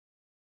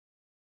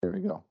There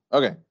we go.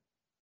 Okay.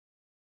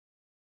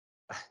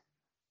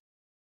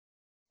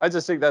 I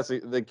just think that's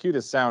the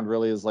cutest sound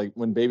really is like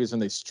when babies,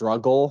 when they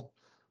struggle,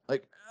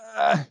 like,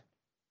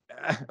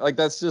 like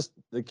that's just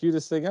the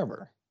cutest thing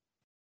ever.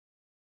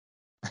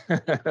 I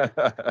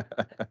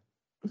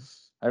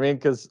mean,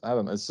 because I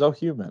don't know, it's so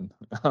human.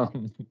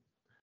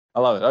 I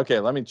love it. Okay,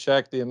 let me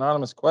check the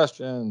anonymous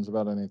questions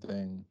about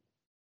anything.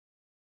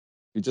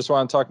 You just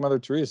want to talk Mother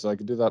Teresa, I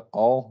could do that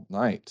all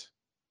night.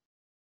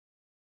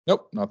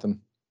 Nope,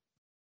 nothing.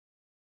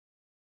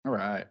 All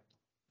right.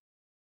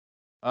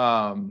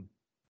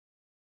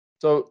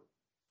 So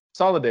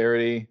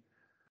solidarity.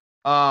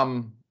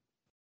 Um,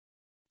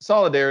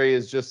 solidarity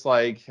is just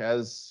like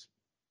as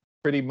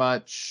pretty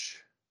much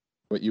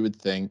what you would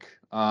think.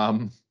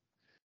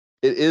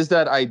 It is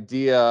that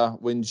idea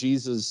when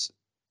Jesus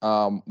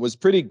was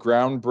pretty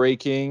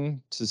groundbreaking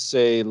to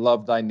say,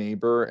 love thy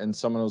neighbor. And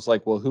someone was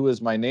like, well, who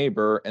is my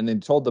neighbor? And then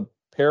told the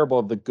parable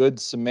of the Good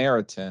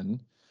Samaritan.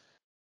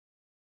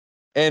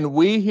 And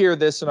we hear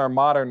this in our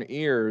modern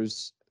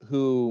ears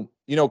who,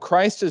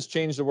 Christ has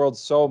changed the world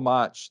so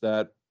much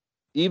that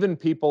even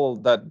people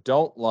that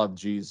don't love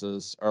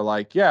Jesus are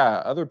like,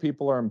 yeah, other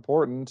people are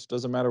important.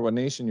 Doesn't matter what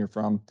nation you're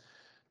from.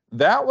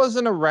 That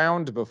wasn't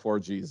around before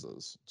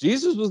Jesus.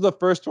 Jesus was the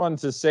first one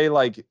to say,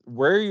 like,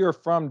 where you're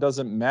from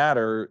doesn't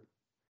matter.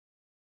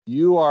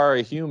 You are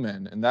a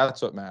human, and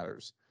that's what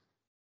matters.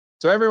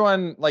 So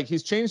everyone, like,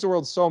 he's changed the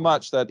world so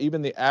much that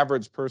even the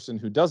average person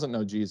who doesn't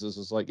know Jesus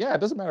is like, yeah,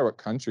 it doesn't matter what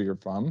country you're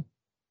from.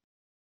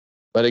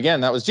 But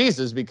again, that was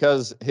Jesus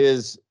because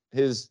his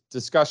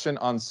discussion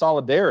on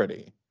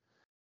solidarity.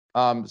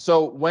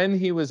 So when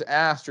he was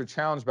asked or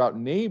challenged about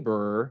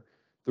neighbor,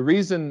 the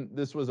reason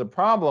this was a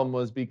problem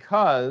was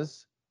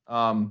because,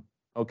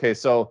 okay,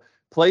 so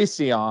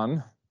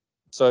Placion,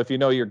 so if you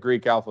know your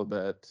Greek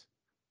alphabet,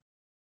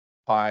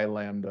 pi,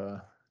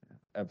 lambda,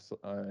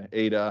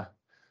 eta,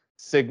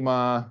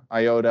 sigma,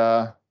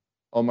 iota,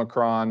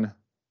 omicron,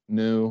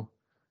 nu,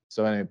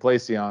 so anyway,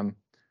 Placion.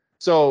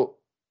 So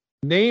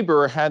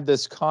neighbor had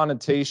this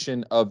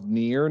connotation of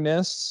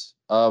nearness,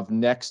 of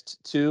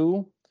next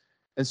to,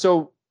 and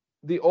so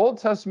the Old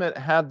Testament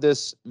had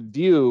this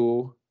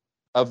view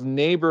of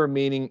neighbor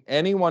meaning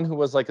anyone who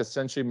was like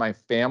essentially my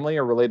family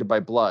or related by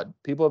blood,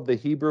 people of the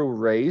Hebrew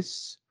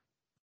race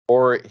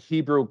or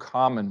Hebrew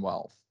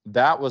commonwealth.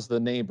 That was the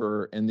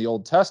neighbor in the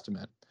Old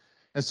Testament.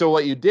 And so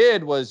what you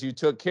did was you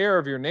took care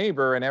of your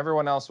neighbor and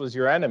everyone else was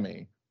your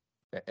enemy.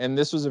 And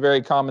this was a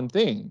very common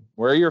thing.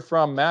 Where you're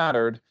from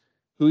mattered,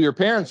 who your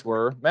parents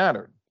were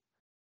mattered.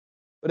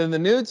 But in the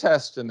New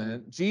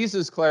Testament,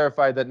 Jesus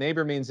clarified that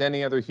neighbor means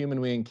any other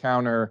human we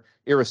encounter,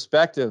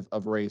 irrespective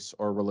of race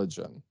or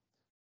religion.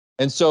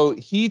 And so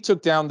he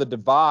took down the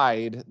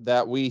divide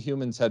that we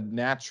humans had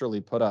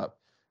naturally put up.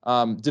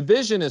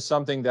 Division is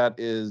something that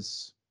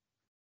is,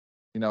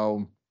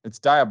 it's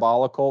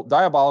diabolical.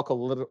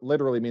 Diabolical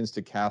literally means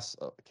to cast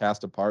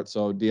apart.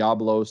 So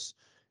diabolos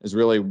is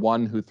really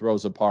one who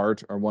throws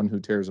apart or one who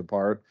tears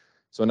apart.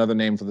 So another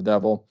name for the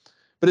devil.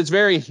 But it's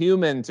very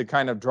human to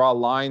kind of draw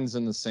lines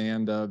in the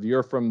sand of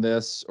you're from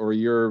this or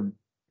your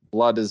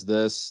blood is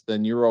this,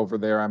 then you're over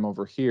there, I'm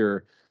over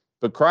here.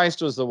 But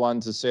Christ was the one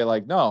to say,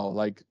 like, no,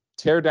 like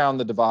tear down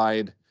the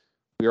divide.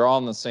 We're all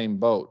in the same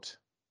boat.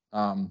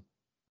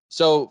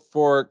 So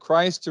for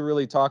Christ to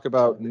really talk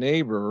about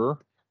neighbor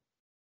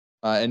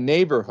and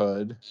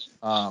neighborhood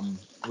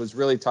was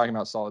really talking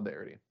about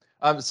solidarity.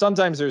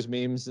 Sometimes there's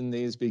memes in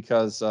these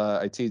because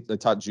I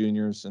taught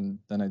juniors and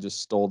then I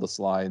just stole the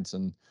slides,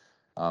 and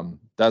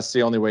that's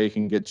the only way you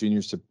can get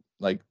juniors to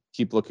like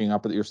keep looking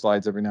up at your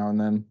slides every now and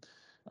then.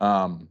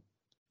 It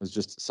was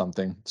just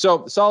something.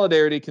 So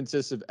solidarity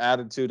consists of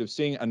attitude of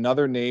seeing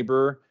another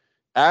neighbor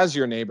as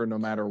your neighbor no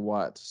matter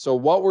what. So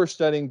what we're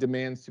studying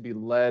demands to be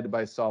led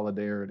by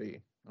solidarity.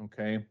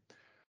 Okay.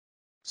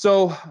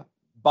 So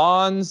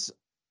bonds,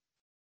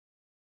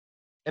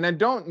 and I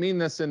don't mean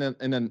this in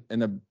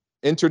a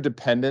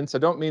interdependence. I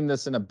don't mean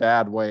this in a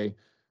bad way.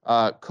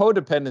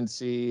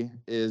 Codependency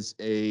is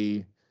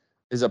a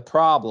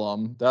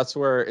problem. That's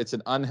where it's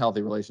an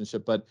unhealthy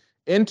relationship. But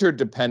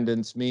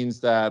interdependence means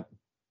that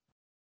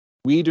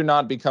we do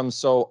not become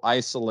so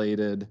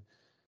isolated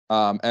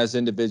as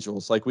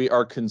individuals. Like we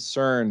are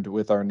concerned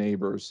with our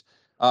neighbors.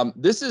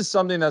 This is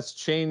something that's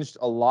changed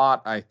a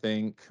lot, I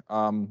think,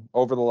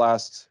 over the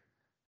last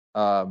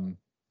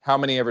how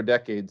many ever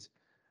decades.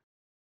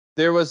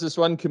 There was this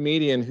one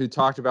comedian who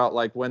talked about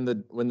like when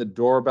the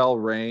doorbell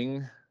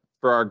rang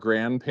for our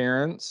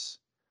grandparents.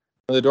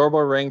 When the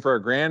doorbell rang for our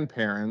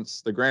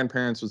grandparents, the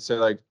grandparents would say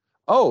like,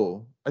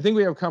 "Oh, I think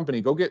we have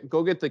company. Go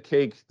get the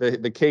cake,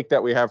 the cake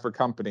that we have for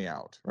company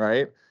out,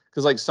 right?"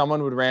 Because like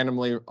someone would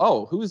randomly,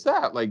 "Oh, who's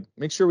that? Like,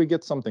 make sure we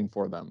get something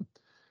for them."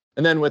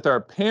 And then with our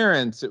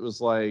parents, it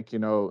was like,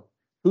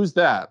 who's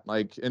that?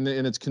 Like, and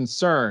it's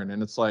concern,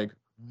 and it's like,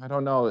 I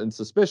don't know, and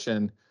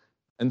suspicion.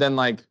 And then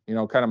like,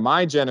 kind of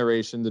my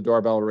generation, the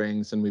doorbell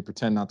rings and we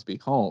pretend not to be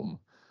home.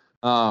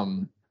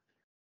 Um,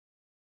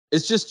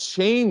 it's just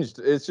changed.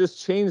 It's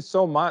just changed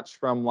so much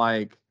from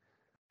like,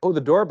 oh,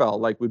 the doorbell,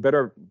 like we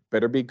better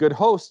be good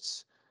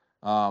hosts.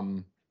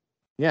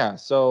 Yeah,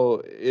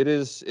 so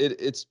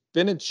it's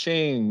been a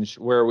change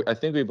where I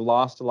think we've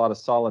lost a lot of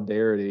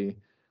solidarity.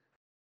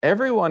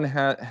 Everyone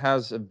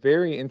has a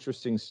very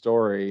interesting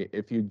story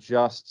if you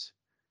just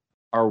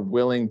are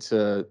willing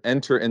to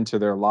enter into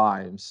their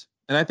lives.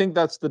 And I think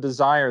that's the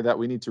desire that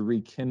we need to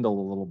rekindle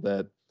a little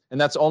bit.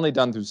 And that's only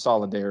done through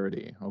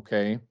solidarity.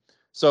 Okay.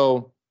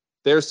 So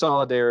there's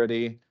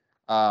solidarity.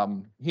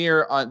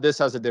 Here, this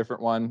has a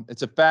different one.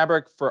 It's a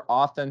fabric for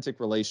authentic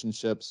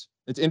relationships.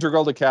 It's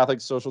integral to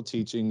Catholic social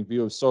teaching,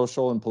 view of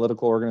social and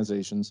political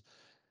organizations.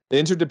 The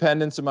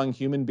interdependence among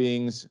human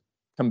beings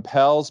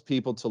compels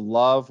people to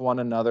love one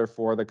another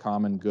for the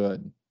common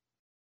good.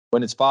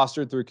 When it's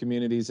fostered through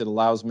communities, it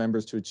allows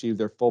members to achieve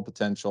their full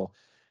potential,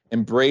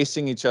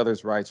 embracing each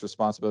other's rights,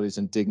 responsibilities,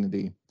 and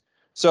dignity.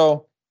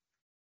 So,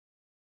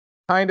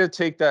 kind of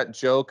take that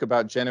joke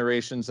about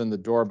generations and the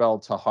doorbell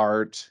to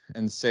heart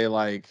and say,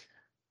 like,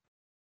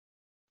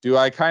 do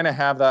I kind of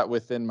have that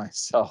within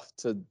myself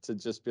to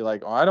just be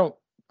like, oh,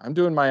 I'm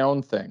doing my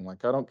own thing.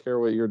 Like, I don't care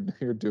what you're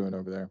doing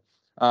over there.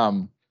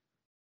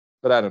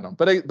 But I don't know.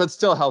 But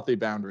still healthy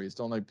boundaries.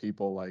 Don't let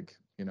people like,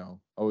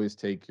 always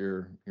take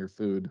your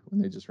food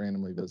when they just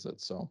randomly visit.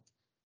 So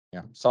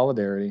yeah,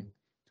 solidarity.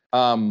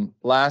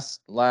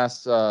 Last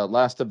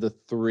of the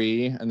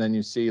three, and then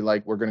you see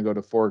like we're gonna go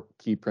to four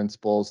key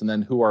principles, and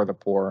then who are the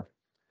poor?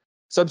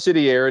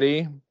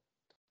 Subsidiarity.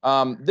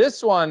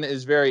 This one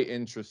is very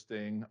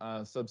interesting.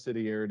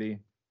 Subsidiarity.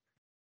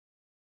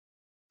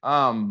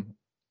 Um,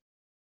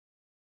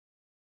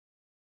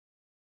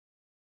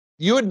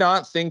 you would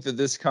not think that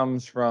this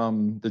comes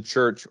from the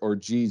church or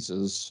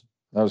Jesus.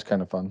 That was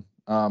kind of fun.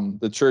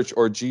 The church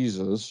or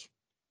Jesus.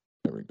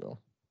 There we go.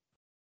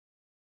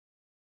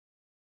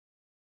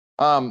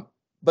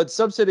 But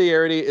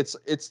subsidiarity,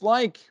 it's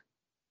like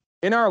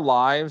in our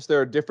lives,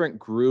 there are different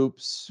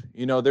groups.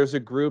 There's a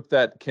group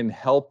that can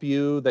help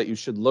you that you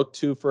should look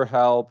to for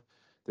help.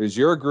 There's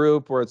your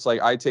group where it's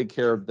like, I take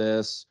care of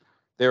this.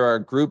 There are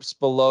groups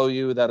below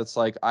you that it's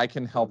like, I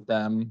can help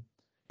them.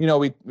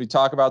 We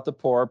talk about the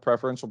poor,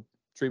 preferential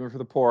treatment for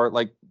the poor.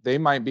 Like they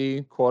might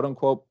be, quote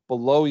unquote,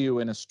 below you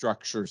in a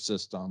structure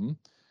system.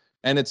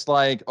 And it's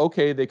like,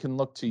 okay, they can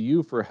look to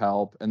you for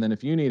help. And then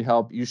if you need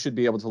help, you should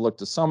be able to look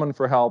to someone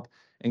for help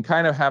and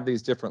kind of have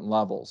these different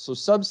levels. So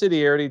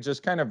subsidiarity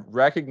just kind of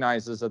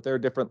recognizes that there are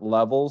different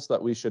levels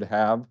that we should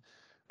have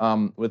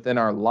within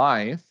our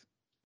life.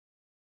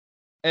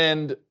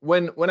 And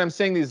when I'm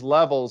saying these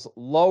levels,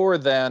 lower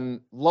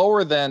than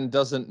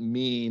doesn't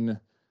mean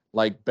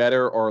like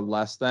better or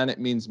less than. It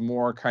means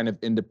more kind of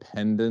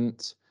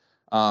independent.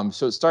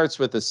 So it starts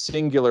with a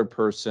singular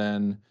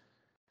person,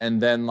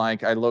 and then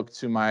like I look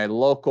to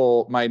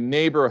my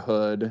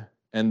neighborhood,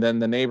 and then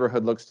the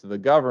neighborhood looks to the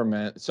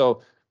government.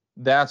 So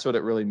that's what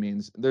it really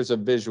means. There's a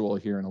visual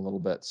here in a little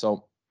bit.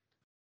 So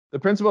the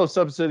principle of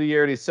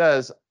subsidiarity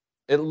says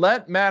it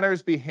let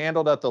matters be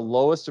handled at the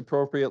lowest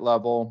appropriate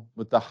level,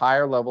 with the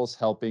higher levels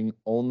helping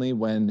only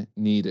when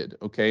needed.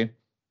 Okay.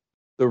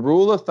 The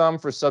rule of thumb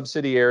for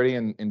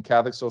subsidiarity in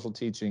Catholic social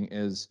teaching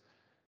is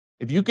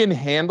if you can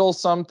handle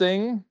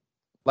something,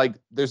 like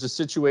there's a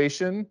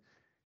situation,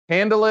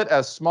 handle it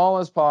as small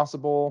as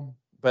possible,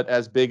 but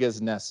as big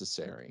as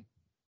necessary.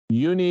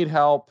 You need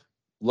help,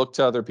 look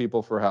to other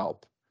people for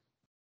help.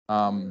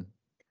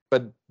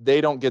 But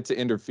they don't get to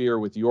interfere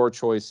with your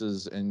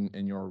choices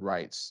and your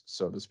rights,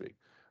 so to speak.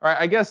 All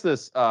right, I guess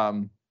this,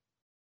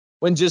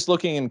 when just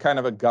looking in kind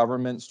of a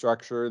government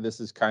structure, this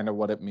is kind of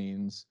what it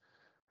means.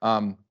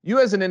 You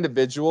as an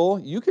individual,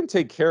 you can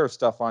take care of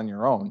stuff on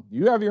your own.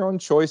 You have your own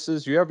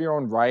choices, you have your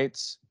own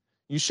rights.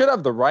 You should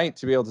have the right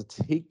to be able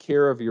to take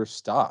care of your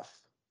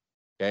stuff.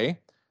 Okay.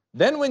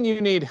 Then when you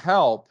need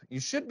help, you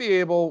should be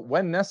able,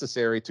 when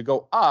necessary, to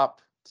go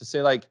up to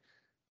say, like,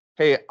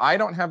 hey, I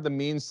don't have the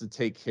means to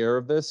take care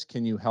of this.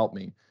 Can you help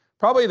me?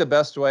 Probably the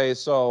best way.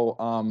 So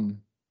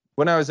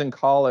when I was in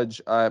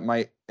college,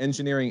 my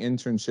engineering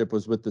internship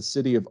was with the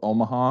city of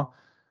Omaha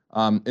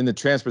in the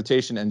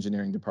transportation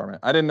engineering department.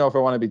 I didn't know if I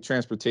want to be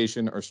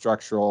transportation or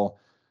structural,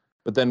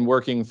 but then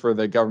working for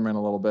the government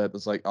a little bit,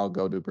 it's like, I'll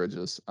go do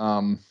bridges.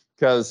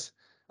 Because,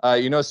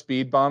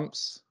 speed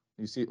bumps,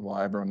 you see, well,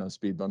 everyone knows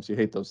speed bumps. You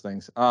hate those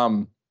things.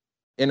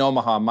 In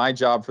Omaha, my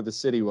job for the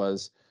city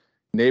was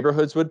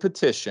neighborhoods would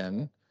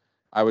petition.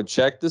 I would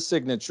check the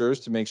signatures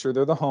to make sure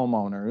they're the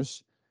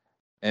homeowners.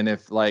 And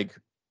if like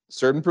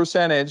certain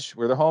percentage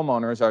were the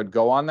homeowners, I would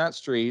go on that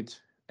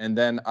street and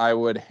then I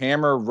would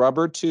hammer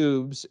rubber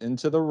tubes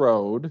into the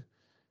road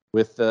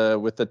with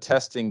the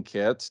testing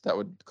kit that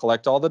would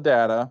collect all the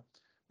data.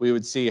 We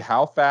would see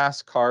how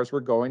fast cars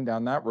were going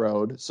down that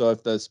road. So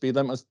if the speed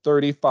limit was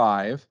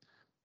 35,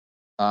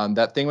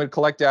 that thing would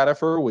collect data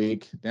for a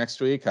week.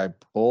 Next week, I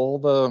pull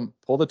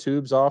the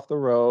tubes off the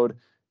road,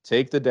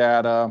 take the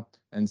data,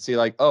 and see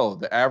like, oh,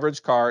 the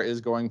average car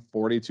is going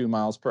 42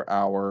 miles per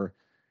hour.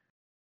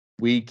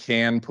 We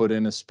can put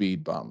in a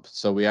speed bump.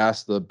 So we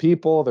asked the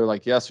people, they're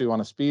like, yes, we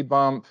want a speed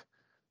bump.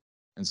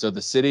 And so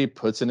the city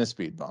puts in a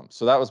speed bump.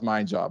 So that was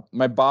my job.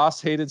 My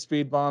boss hated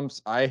speed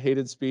bumps. I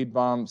hated speed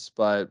bumps,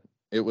 but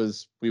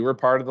we were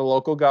part of the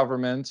local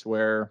government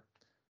where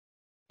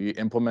we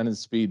implemented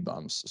speed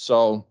bumps.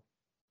 So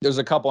there's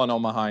a couple in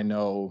Omaha I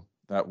know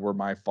that were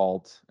my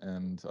fault,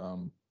 and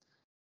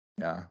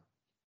yeah,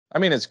 I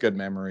mean it's good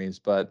memories,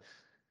 but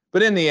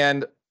in the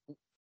end,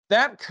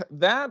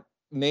 that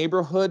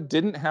neighborhood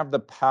didn't have the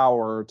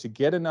power to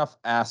get enough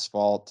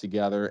asphalt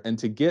together and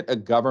to get a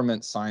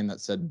government sign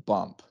that said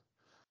bump.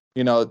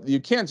 You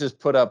can't just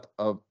put up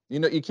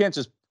you can't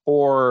just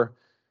pour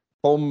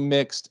home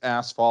mixed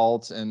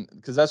asphalt, and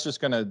because that's just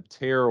going to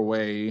tear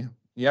away.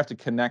 You have to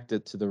connect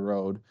it to the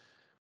road.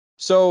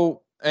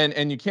 So,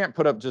 and you can't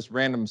put up just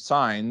random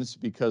signs,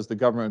 because the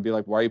government would be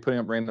like, why are you putting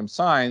up random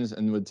signs,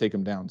 and would take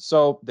them down.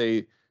 So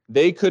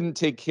they couldn't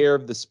take care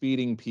of the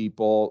speeding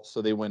people,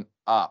 so they went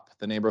up.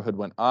 The neighborhood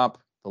went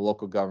up. The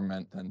local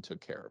government then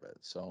took care of it.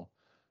 So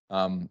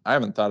I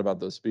haven't thought about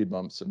those speed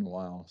bumps in a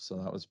while, so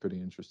that was pretty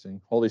interesting.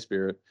 Holy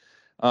Spirit.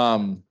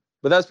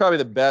 But that's probably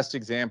the best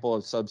example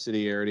of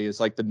subsidiarity. Is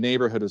like the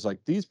neighborhood was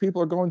like, these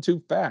people are going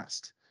too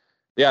fast.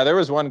 Yeah, there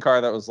was one car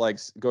that was like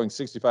going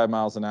 65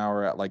 miles an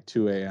hour at like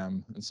 2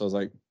 a.m. And so I was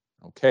like,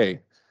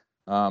 okay.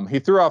 He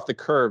threw off the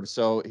curve.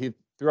 So he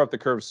threw off the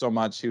curve so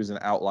much, he was an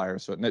outlier.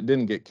 So it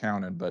didn't get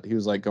counted, but he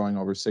was like going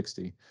over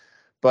 60.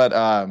 But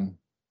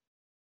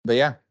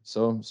yeah,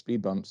 so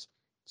speed bumps.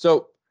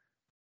 So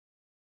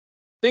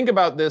think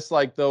about this,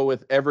 like, though,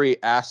 with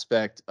every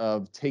aspect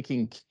of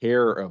taking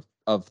care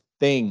of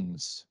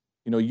things.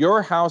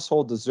 Your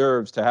household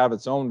deserves to have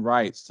its own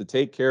rights to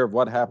take care of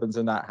what happens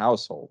in that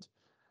household.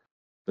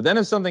 But then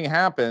if something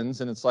happens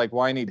and it's like,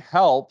 well, I need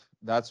help,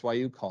 that's why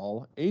you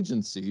call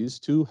agencies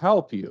to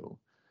help you.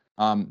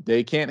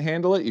 They can't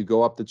handle it, you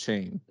go up the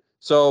chain.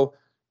 So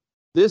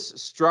this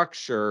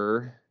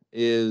structure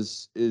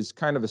is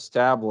kind of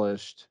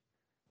established,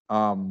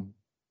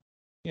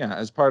 yeah,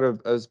 as part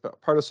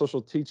of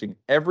social teaching.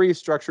 Every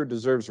structure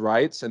deserves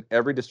rights, and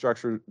every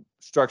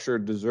structure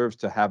deserves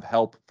to have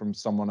help from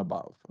someone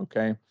above.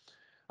 Okay.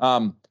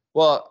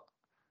 Well,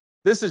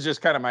 this is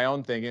just kind of my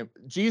own thing.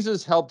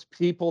 Jesus helped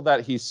people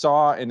that he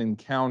saw and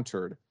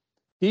encountered.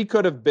 He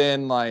could have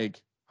been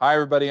like, hi,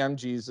 everybody, I'm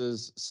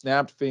Jesus,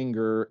 snapped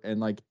finger,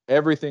 and like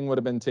everything would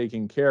have been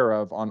taken care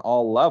of on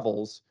all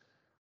levels.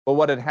 But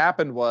what had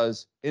happened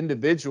was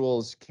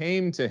individuals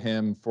came to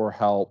him for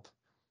help,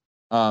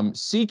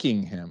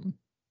 seeking him.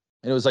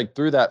 And it was like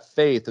through that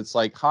faith, it's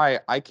like, hi,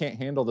 I can't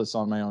handle this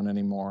on my own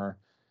anymore.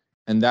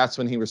 And that's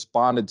when he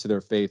responded to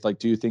their faith. Like,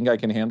 do you think I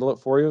can handle it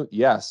for you?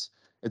 Yes.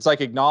 It's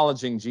like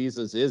acknowledging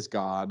Jesus is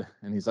God.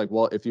 And he's like,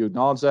 well, if you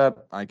acknowledge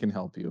that, I can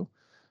help you.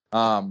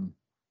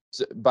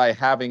 So by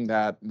having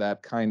that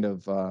kind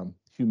of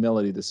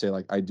humility to say,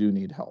 like, I do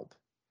need help.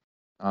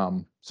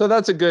 So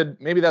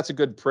maybe that's a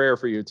good prayer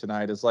for you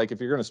tonight, is like, if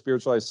you're going to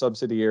spiritualize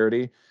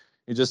subsidiarity,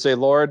 you just say,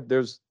 Lord,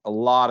 there's a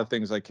lot of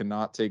things I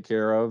cannot take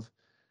care of.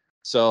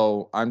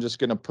 So I'm just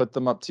going to put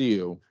them up to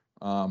you.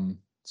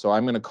 So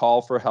I'm going to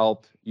call for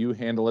help. You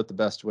handle it the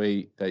best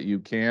way that you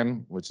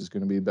can, which is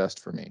going to be best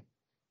for me.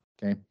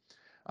 Okay.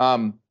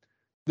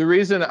 The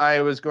reason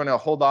I was going to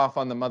hold off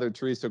on the Mother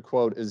Teresa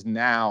quote is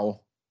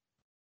now.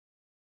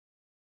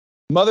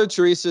 Mother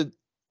Teresa,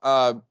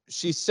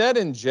 she said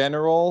in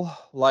general,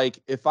 like,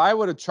 if I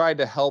would have tried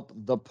to help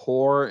the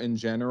poor in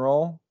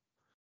general,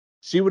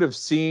 she would have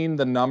seen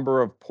the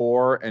number of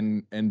poor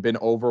and been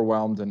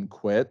overwhelmed and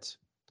quit.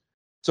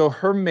 So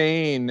her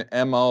main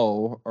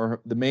MO,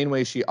 or the main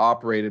way she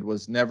operated,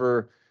 was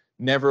never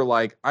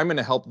like, I'm going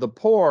to help the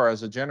poor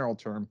as a general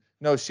term.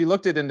 No, she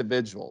looked at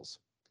individuals.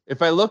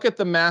 If I look at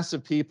the mass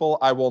of people,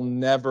 I will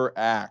never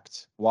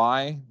act.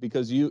 Why?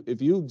 Because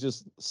if you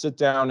just sit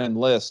down and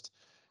list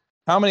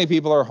how many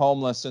people are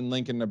homeless in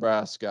Lincoln,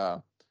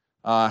 Nebraska,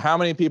 how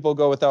many people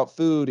go without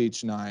food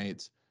each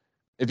night,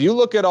 if you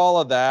look at all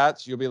of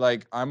that, you'll be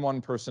like, I'm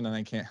one person and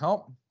I can't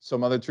help. So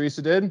Mother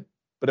Teresa did.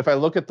 But if I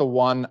look at the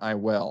one, I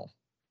will.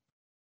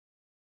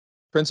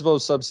 Principle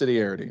of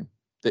subsidiarity.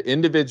 The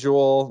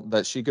individual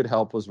that she could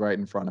help was right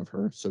in front of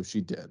her, so she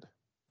did.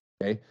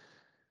 Okay.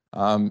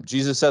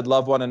 Jesus said,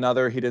 love one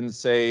another. He didn't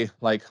say,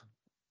 like,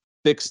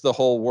 fix the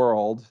whole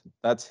world.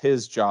 That's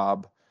his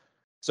job.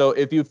 So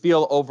if you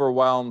feel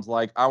overwhelmed,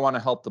 like, I want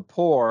to help the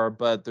poor,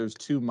 but there's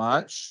too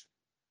much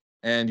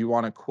and you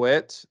want to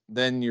quit,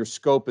 then your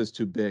scope is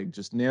too big.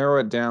 Just narrow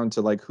it down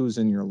to like who's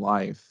in your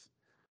life,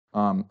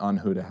 on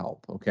who to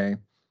help. Okay.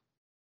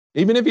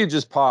 Even if you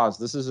just pause,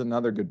 this is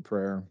another good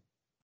prayer.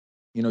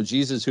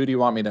 Jesus, who do you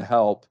want me to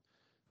help?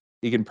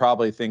 He can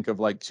probably think of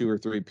like 2 or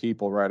 3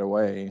 people right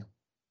away,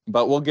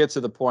 but we'll get to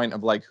the point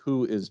of like,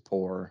 who is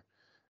poor?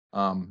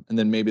 And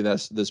then maybe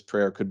this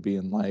prayer could be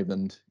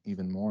enlivened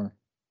even more.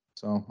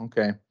 So,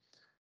 okay.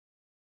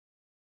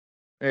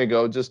 There you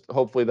go. Just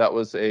hopefully that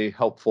was a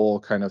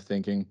helpful kind of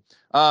thinking.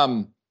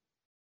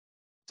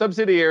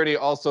 Subsidiarity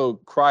also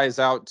cries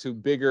out to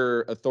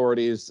bigger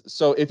authorities.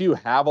 So if you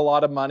have a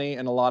lot of money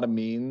and a lot of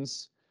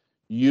means,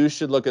 you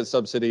should look at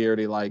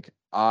subsidiarity like,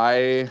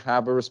 I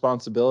have a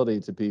responsibility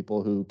to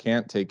people who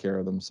can't take care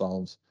of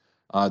themselves,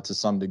 to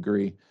some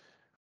degree.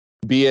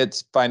 Be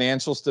it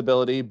financial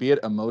stability, be it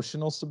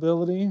emotional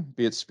stability,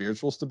 be it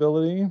spiritual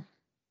stability.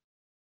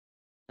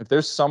 if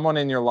there's someone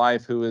in your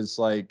life who is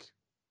like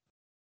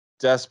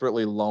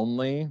desperately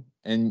lonely,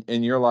 and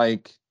you're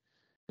like,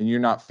 and you're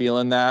not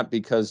feeling that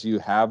because you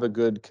have a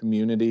good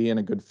community and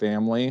a good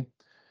family,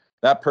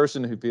 that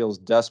person who feels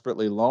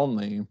desperately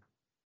lonely,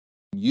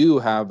 you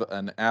have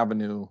an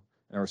avenue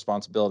and a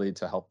responsibility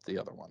to help the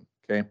other one.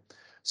 Okay.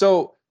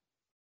 So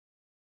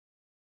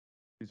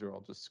these are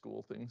all just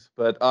school things,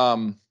 but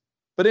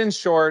in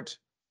short,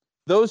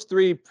 those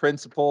three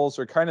principles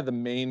are kind of the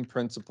main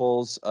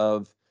principles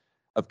of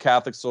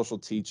Catholic social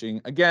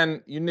teaching.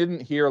 Again, you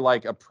didn't hear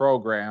like a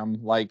program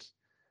like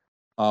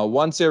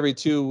once every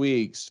 2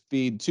 weeks,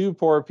 feed 2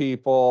 poor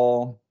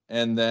people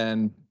and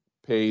then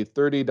pay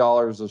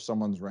 $30 of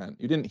someone's rent.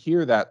 You didn't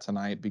hear that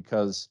tonight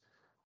because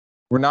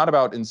we're not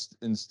about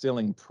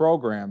instilling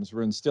programs.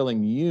 We're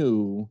instilling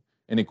you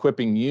and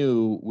equipping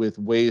you with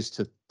ways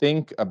to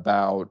think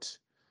about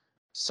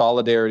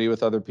solidarity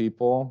with other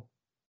people,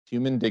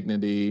 human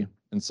dignity,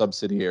 and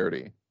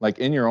subsidiarity, like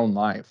in your own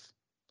life.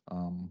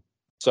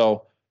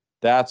 So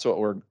that's what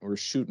we're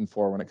shooting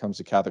for when it comes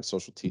to Catholic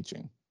social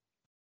teaching.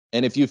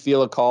 And if you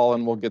feel a call,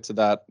 and we'll get to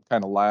that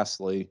kind of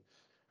lastly,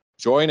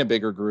 join a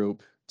bigger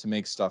group to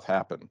make stuff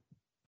happen.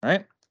 All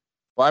right.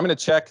 Well, I'm going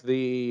to check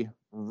the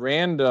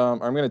I'm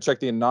going to check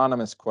the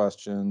anonymous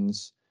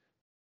questions.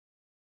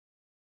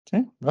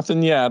 Okay.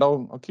 Nothing yet.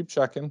 I'll keep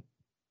checking.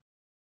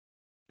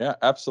 Yeah,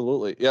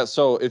 absolutely. Yeah.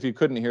 So if you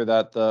couldn't hear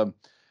that,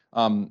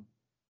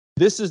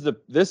 this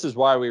is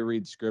why we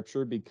read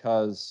scripture,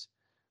 because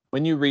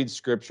when you read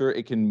scripture,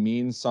 it can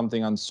mean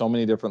something on so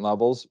many different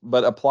levels,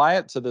 but apply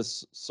it to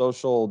this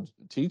social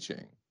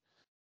teaching.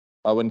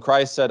 When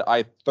Christ said,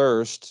 I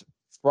thirst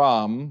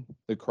from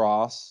the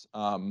cross,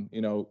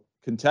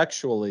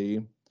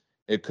 contextually,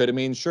 it could have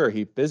mean, sure,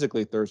 he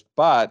physically thirst,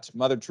 but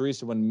Mother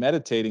Teresa, when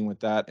meditating with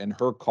that, and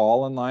her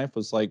call in life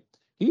was like,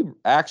 he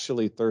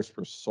actually thirsts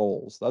for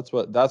souls. That's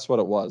what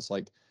it was,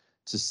 like,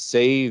 to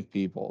save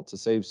people, to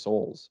save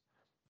souls.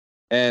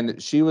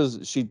 And she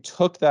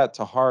took that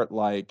to heart,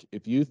 like,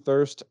 if you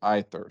thirst,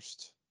 I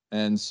thirst.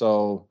 And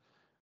so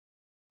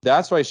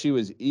that's why she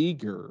was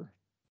eager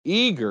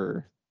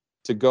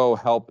to go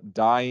help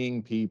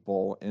dying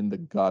people in the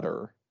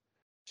gutter.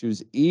 She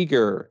was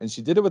eager, and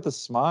she did it with a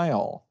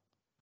smile.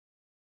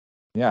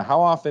 Yeah,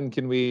 how often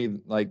can we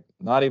like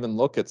not even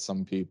look at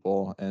some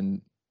people?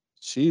 And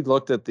she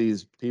looked at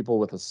these people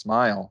with a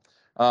smile.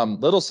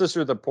 Little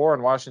Sister of the Poor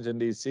in Washington,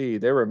 D.C.,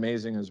 they were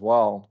amazing as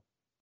well.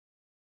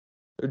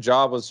 Their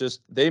job was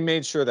just, they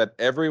made sure that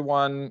every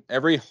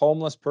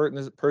homeless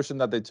person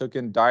that they took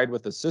in died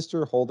with a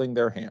sister holding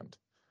their hand.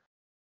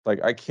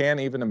 Like, I can't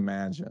even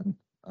imagine,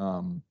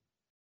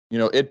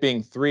 it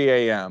being 3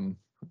 a.m.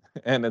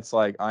 and it's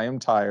like, I am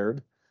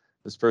tired.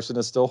 This person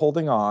is still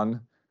holding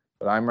on,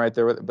 but I'm right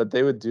there but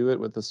they would do it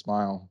with a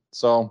smile.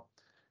 So,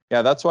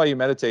 yeah, that's why you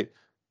meditate.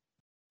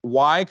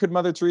 Why could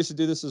Mother Teresa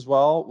do this as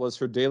well? Was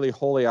her daily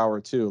holy hour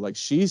too. Like,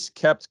 she's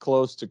kept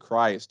close to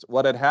Christ.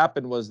 What had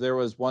happened was there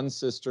was one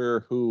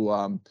sister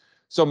who,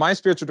 so my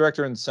spiritual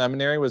director in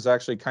seminary was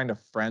actually kind of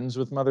friends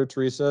with Mother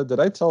Teresa.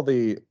 Did I tell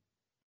the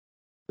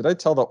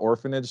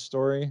orphanage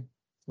story,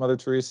 Mother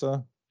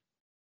Teresa?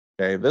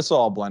 Okay, this will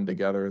all blend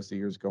together as the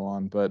years go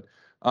on. But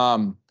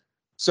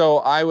so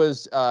I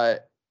was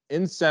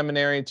in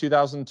seminary in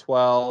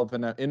 2012,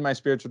 and in my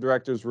spiritual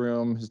director's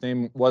room. His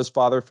name was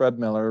Father Fred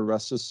Miller,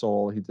 rest his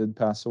soul. He did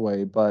pass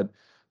away, but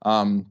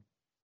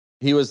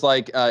he was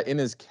like in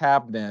his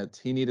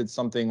cabinet. He needed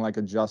something like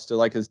adjusted,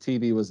 like his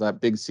TV was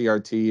that big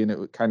CRT, and it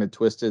was kind of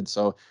twisted.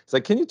 So it's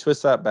like, can you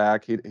twist that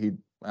back? He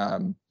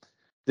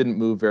didn't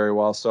move very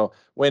well. So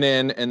went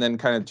in and then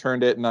kind of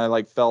turned it, and I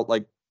like felt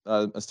like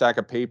a stack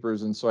of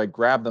papers, and so I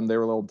grabbed them. They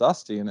were a little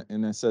dusty,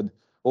 and I said,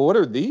 "Well, what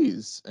are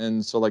these?"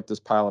 And so like this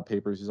pile of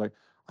papers. He's like,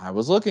 "I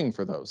was looking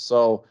for those."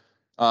 So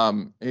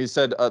he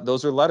said,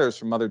 "Those are letters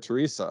from Mother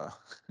Teresa,"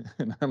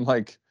 and I'm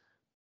like,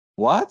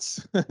 "What?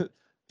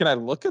 Can I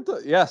look at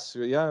the?" Yes,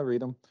 yeah,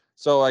 read them.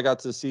 So I got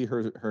to see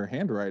her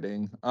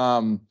handwriting.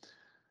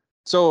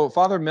 So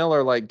Father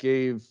Miller like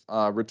gave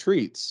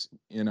retreats,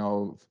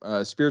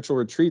 spiritual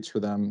retreats for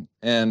them,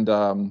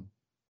 and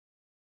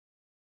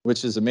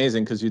which is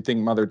amazing because you'd think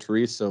Mother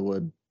Teresa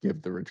would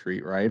give the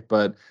retreat, right?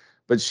 But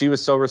she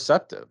was so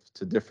receptive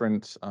to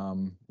different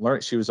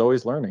learn. She was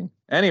always learning.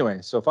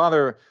 Anyway, so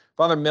Father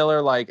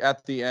Miller, like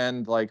at the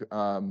end, like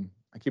I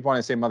keep wanting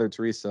to say Mother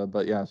Teresa,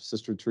 but yeah,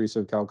 Sister Teresa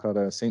of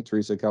Calcutta, Saint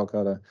Teresa of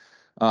Calcutta,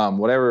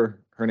 whatever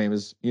her name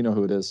is, you know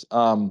who it is.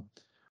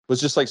 Was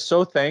just like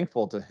so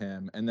thankful to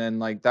him, and then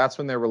like that's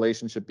when their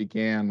relationship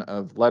began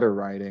of letter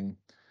writing.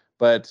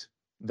 But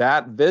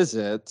that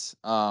visit,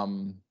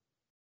 no,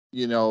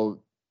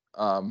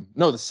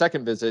 the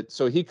second visit.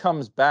 So he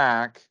comes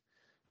back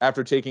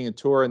after taking a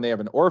tour, and they have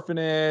an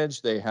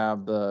orphanage, they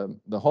have the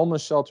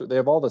homeless shelter, they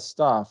have all the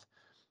stuff.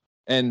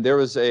 And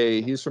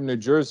he's from New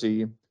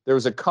Jersey. There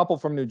was a couple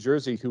from New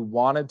Jersey who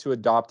wanted to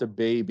adopt a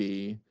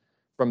baby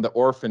from the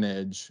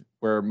orphanage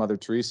where Mother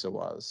Teresa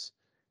was.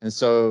 And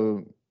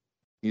so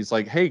he's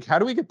like, hey, how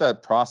do we get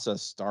that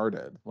process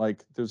started?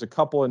 Like, there's a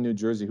couple in New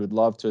Jersey who'd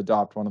love to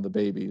adopt one of the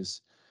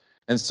babies.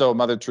 And so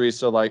Mother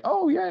Teresa, like,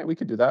 oh yeah, we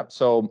could do that.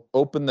 So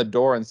opened the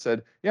door and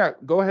said, yeah,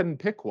 go ahead and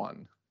pick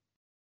one.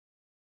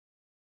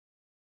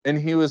 And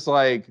he was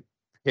like,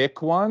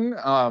 pick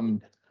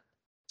one.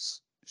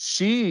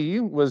 She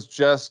was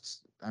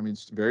just, I mean,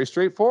 very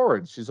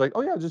straightforward. She's like,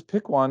 oh yeah, just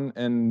pick one,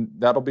 and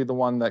that'll be the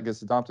one that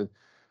gets adopted.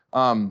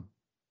 Um,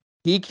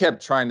 he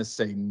kept trying to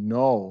say,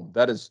 no,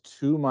 that is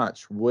too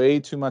much, way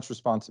too much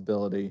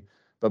responsibility.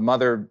 But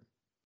Mother,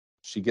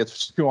 she gets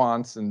what she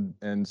wants,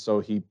 and so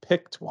he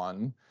picked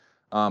one.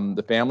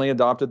 The family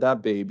adopted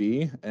that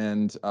baby,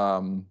 and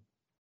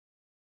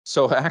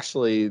so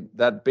actually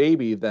that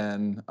baby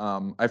then,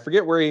 I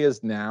forget where he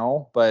is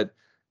now, but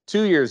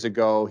 2 years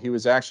ago he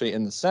was actually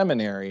in the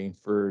seminary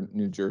for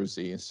New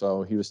Jersey,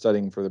 so he was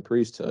studying for the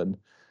priesthood.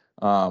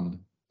 um,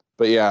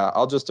 but yeah,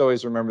 I'll just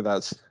always remember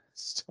that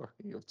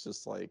story of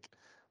just like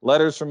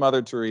letters from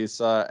Mother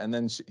Teresa, and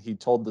then he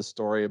told the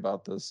story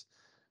about this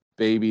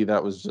baby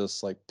that was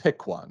just like,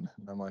 pick one,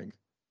 and I'm like,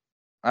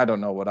 I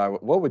don't know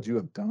what would you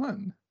have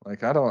done?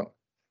 Like, I don't,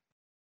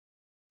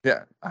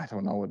 yeah, I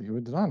don't know what he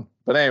would have done.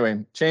 But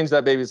anyway, changed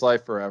that baby's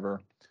life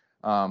forever.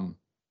 Um,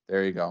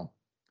 there you go.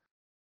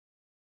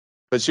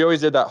 But she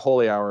always did that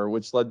holy hour,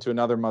 which led to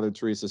another Mother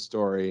Teresa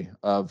story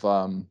of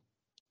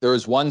there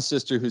was one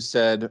sister who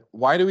said,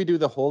 why do we do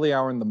the holy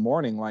hour in the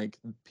morning? Like,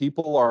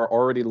 people are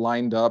already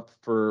lined up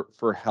for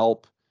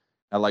help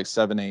at like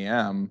 7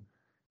 a.m.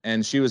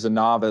 And she was a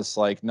novice,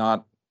 like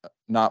not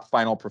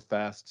final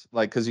professed,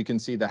 like, because you can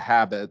see the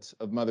habit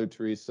of Mother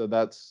Teresa.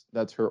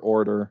 That's her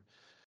order.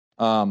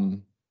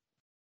 Um,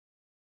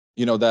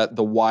 that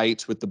the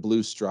white with the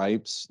blue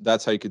stripes,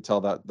 that's how you could tell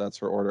that that's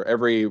her order.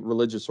 Every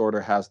religious order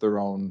has their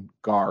own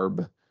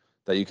garb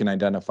that you can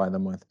identify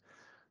them with.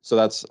 So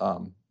that's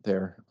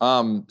there.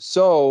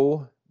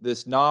 So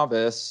this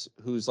novice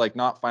who's like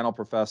not final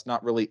professed,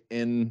 not really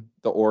in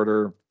the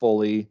order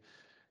fully,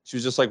 she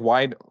was just like,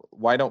 why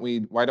don't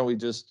we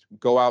just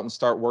go out and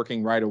start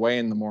working right away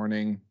in the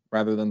morning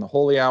rather than the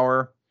holy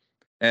hour?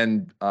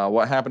 And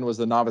what happened was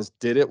the novice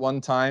did it one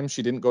time.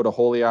 She didn't go to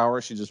holy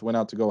hour. She just went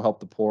out to go help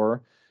the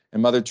poor.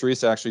 And Mother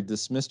Teresa actually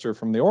dismissed her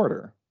from the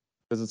order,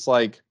 because it's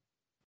like,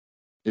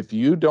 if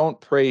you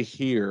don't pray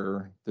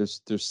here, there's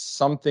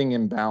something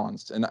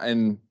imbalanced.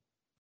 And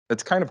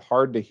it's kind of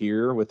hard to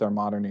hear with our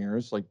modern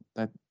ears. Like,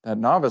 that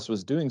novice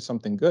was doing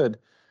something good,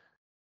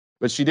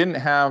 but she didn't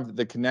have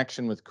the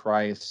connection with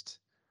Christ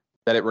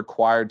that it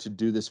required to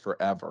do this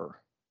forever.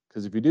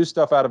 Because if you do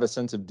stuff out of a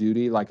sense of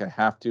duty, like I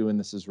have to, and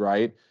this is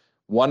right,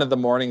 one of the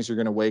mornings you're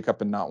going to wake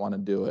up and not want to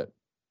do it.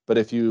 But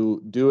if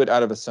you do it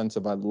out of a sense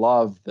of, I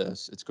love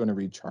this, it's going to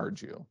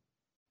recharge you.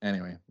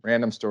 Anyway,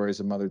 random stories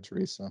of Mother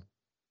Teresa.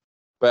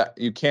 But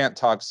you can't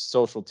talk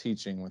social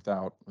teaching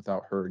without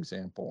her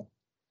example.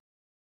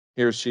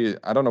 Here she,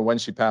 I don't know when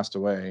she passed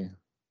away,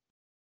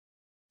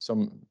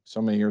 so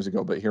many years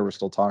ago, but here we're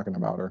still talking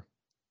about her.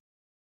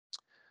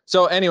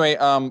 So anyway,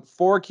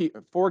 four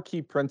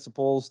key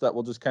principles that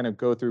we'll just kind of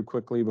go through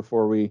quickly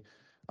before we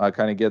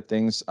kind of get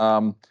things.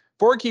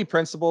 Four key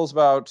principles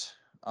about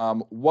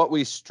what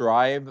we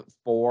strive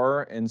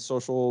for in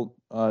social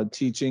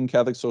teaching,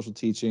 Catholic social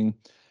teaching,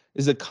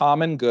 is a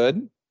common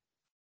good.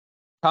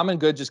 Common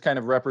good just kind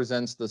of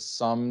represents the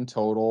sum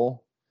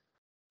total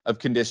of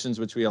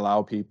conditions which we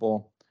allow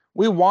people.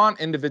 We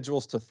want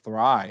individuals to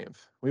thrive.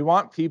 We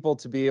want people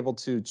to be able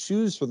to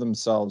choose for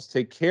themselves,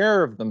 take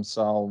care of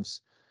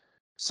themselves.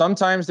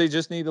 Sometimes they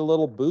just need a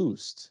little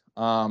boost.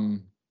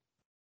 And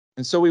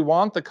so we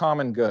want the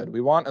common good.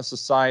 We want a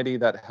society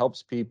that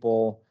helps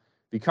people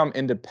become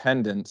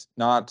independent,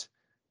 not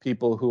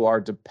people who are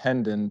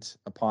dependent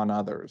upon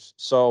others.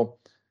 So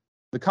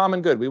the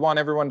common good, we want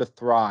everyone to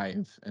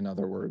thrive, in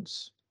other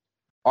words.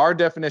 Our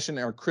definition,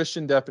 our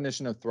Christian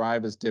definition of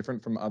thrive is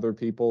different from other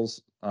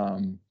people's,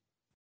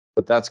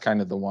 but that's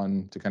kind of the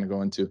one to kind of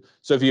go into.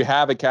 So if you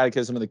have a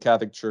Catechism of the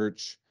Catholic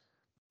Church,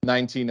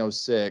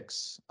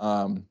 1906,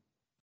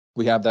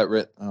 we have that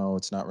written. Oh,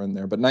 it's not written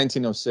there, but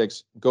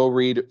 1906. Go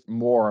read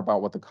more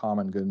about what the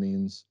common good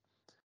means.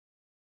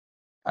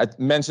 I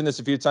mentioned this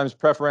a few times.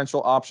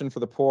 Preferential option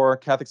for the poor.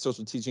 Catholic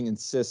social teaching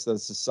insists that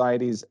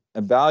society is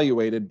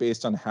evaluated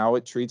based on how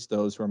it treats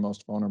those who are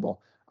most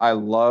vulnerable. I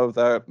love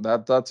that.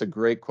 That's a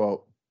great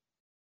quote.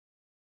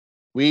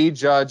 We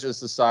judge a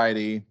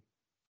society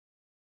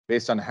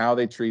based on how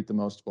they treat the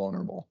most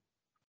vulnerable.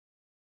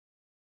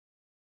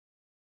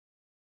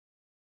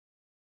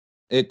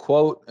 It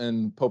quote,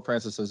 and Pope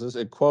Francis says this,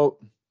 it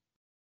quote,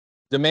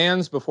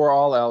 demands before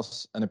all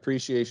else an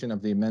appreciation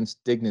of the immense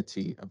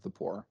dignity of the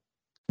poor.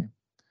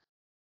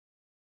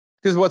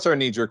 Because what's our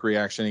knee-jerk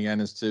reaction again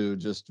is to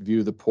just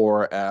view the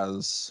poor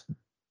as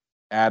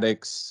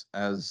addicts,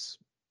 as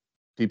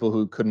people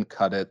who couldn't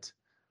cut it.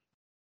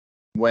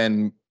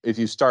 When if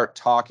you start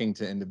talking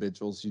to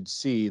individuals, you'd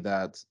see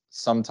that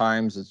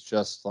sometimes it's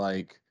just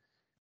like,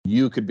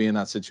 you could be in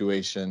that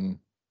situation.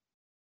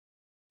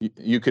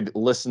 You could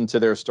listen to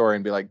their story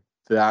and be like,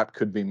 that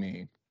could be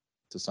me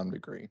to some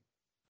degree.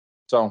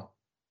 So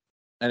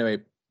anyway,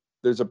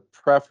 there's a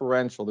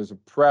preference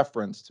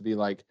to be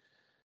like,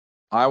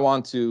 I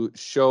want to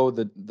show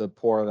the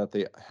poor that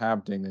they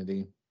have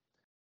dignity.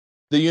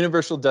 The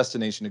universal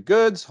destination of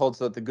goods holds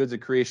that the goods of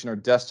creation are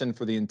destined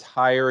for the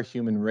entire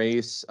human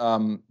race.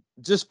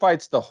 Just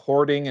fights the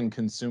hoarding and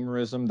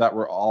consumerism that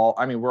we're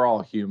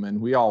all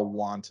human. We all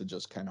want to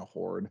just kind of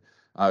hoard.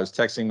 I was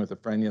texting with a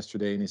friend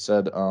yesterday and he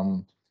said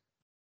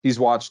he's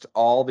watched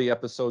all the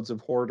episodes of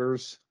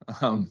Hoarders.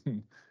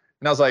 And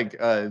I was like,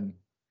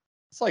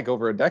 it's like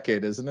over a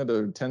decade, isn't it?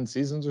 Or 10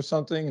 seasons or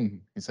something?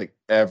 And he's like,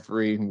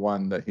 every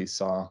one that he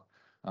saw.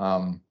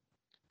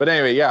 But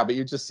anyway, yeah, but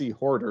you just see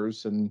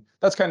hoarders, and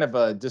that's kind of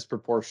a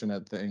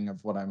disproportionate thing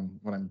of what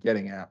I'm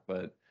getting at.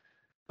 But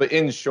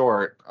in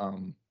short,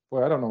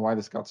 boy, I don't know why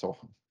this got so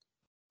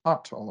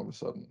hot all of a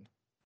sudden.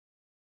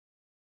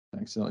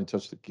 I accidentally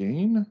touched the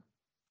gain.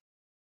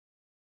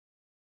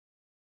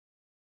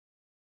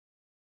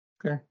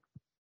 Okay,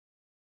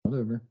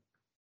 whatever.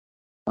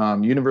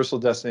 Universal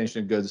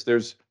destination of goods.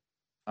 There's,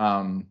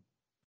 yeah,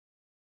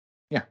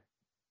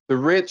 the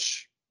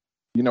rich.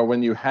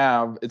 When you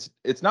have,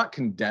 it's not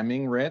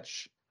condemning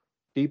rich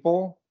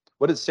people.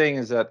 What it's saying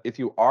is that if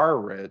you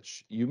are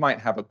rich, you might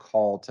have a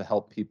call to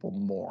help people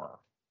more.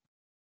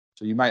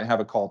 So you might have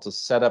a call to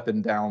set up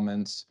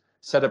endowments,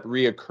 set up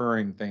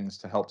reoccurring things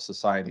to help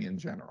society in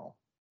general.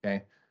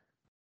 Okay.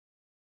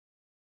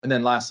 And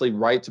then lastly,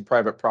 right to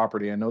private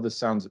property. I know this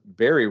sounds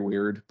very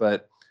weird,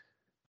 but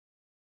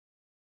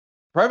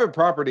private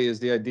property is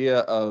the idea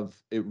of,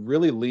 it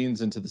really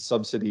leans into the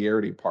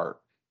subsidiarity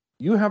part.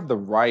 You have the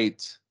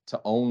right to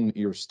own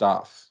your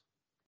stuff.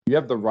 You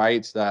have the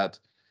right that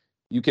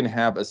you can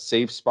have a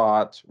safe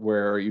spot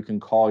where you can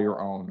call your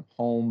own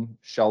home,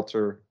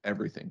 shelter,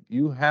 everything.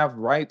 You have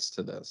rights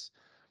to this.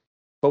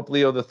 Pope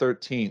Leo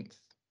XIII,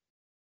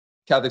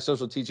 Catholic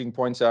social teaching,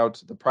 points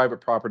out the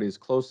private property is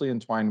closely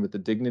entwined with the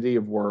dignity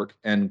of work,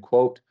 and,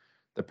 quote,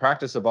 the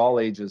practice of all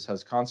ages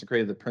has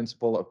consecrated the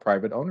principle of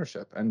private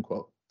ownership, end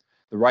quote.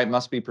 The right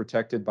must be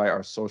protected by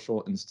our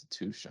social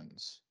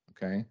institutions.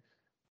 Okay.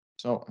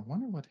 So I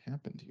wonder what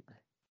happened here.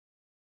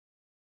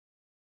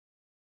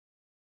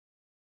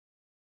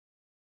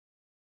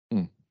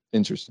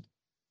 Interesting.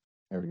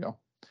 There we go.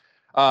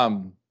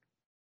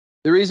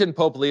 The reason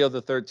Pope Leo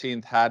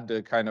XIII had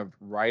to kind of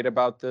write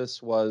about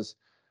this was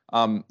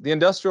the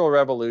Industrial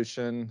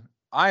Revolution.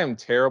 I am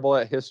terrible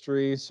at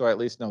history, so I at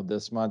least know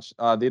this much.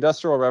 The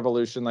Industrial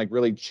Revolution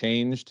really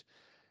changed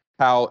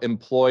how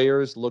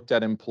employers looked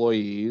at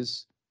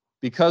employees.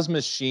 Because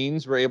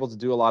machines were able to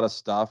do a lot of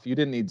stuff, you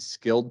didn't need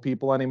skilled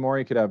people anymore.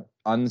 You could have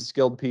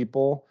unskilled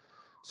people.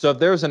 So if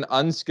there's an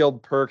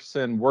unskilled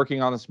person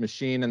working on this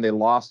machine and they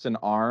lost an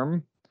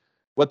arm,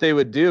 what they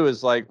would do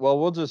is well,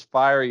 we'll just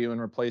fire you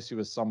and replace you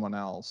with someone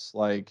else.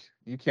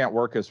 You can't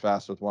work as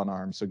fast with one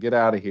arm, so get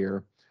out of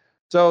here.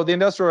 So the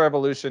Industrial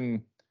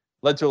Revolution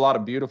led to a lot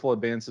of beautiful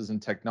advances in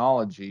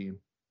technology,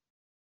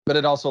 but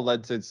it also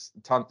led to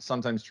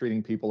sometimes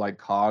treating people like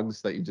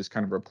cogs that you just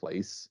kind of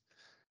replace.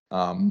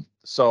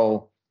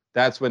 So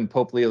that's when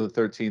Pope Leo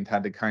XIII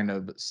had to kind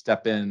of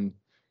step in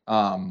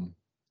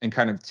and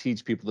kind of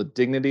teach people the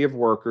dignity of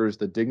workers,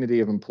 the dignity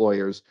of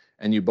employers,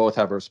 and you both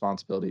have a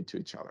responsibility to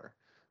each other.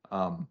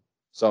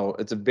 So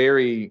it's a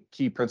very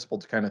key principle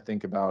to kind of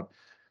think about.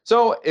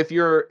 So if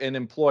you're an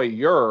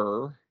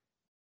employer,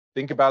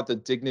 think about the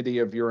dignity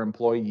of your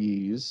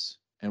employees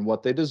and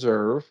what they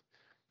deserve.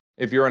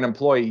 If you're an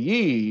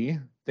employee,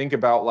 think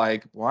about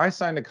well, I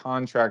signed a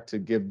contract to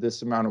give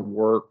this amount of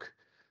work,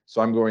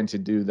 so I'm going to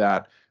do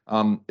that.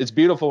 It's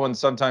beautiful when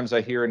sometimes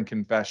I hear in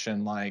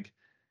confession,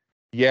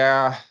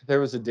 yeah, there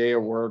was a day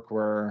at work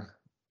where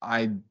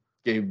I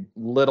gave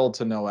little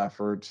to no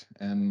effort,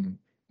 and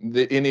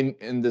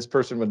this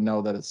person would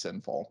know that it's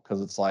sinful,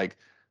 because it's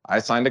I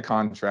signed a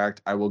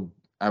contract. I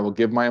will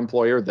give my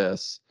employer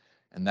this,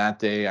 and that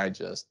day I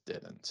just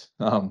didn't.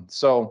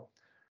 So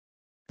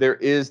there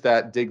is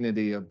that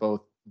dignity of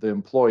both the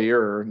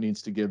employer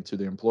needs to give to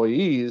the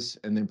employees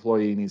and the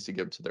employee needs to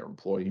give to their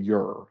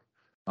employer.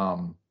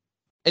 And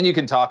you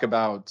can talk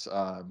about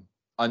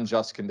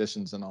unjust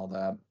conditions and all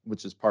that,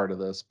 which is part of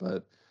this,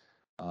 but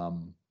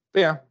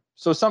yeah,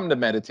 so something to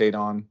meditate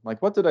on.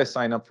 What did I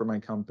sign up for my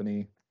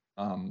company?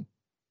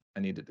 I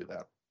need to do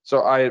that.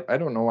 So I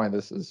don't know why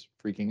this is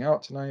freaking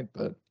out tonight,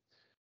 but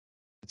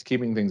it's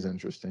keeping things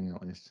interesting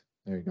at least.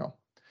 There you go.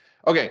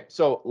 Okay,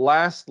 so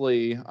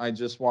lastly, I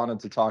just wanted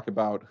to talk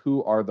about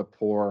who are the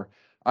poor.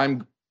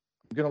 I'm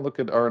going to look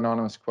at our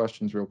anonymous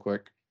questions real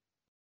quick.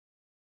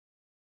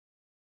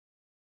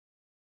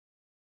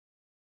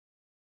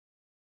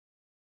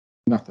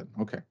 Nothing.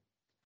 Okay.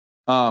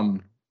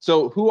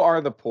 So who are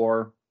the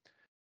poor?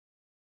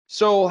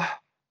 So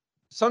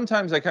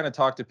sometimes I kind of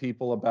talk to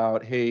people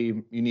about, hey,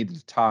 you need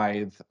to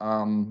tithe.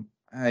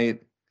 I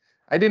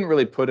didn't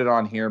really put it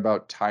on here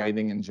about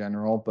tithing in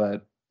general,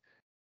 but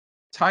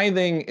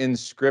tithing in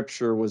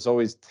scripture was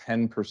always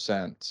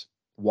 10%.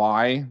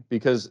 Why?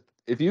 Because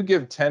if you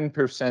give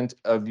 10%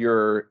 of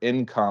your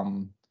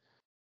income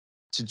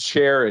to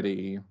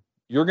charity,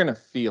 you're going to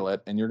feel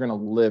it and you're going to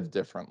live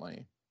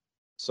differently.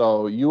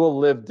 So you will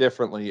live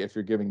differently if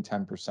you're giving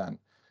 10%.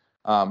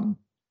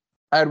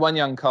 I had one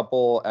young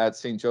couple at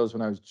St. Joe's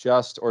when I was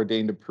just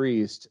ordained a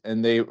priest,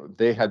 and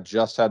they had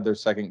just had their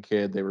second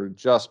kid. They were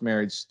just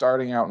married,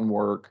 starting out in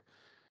work.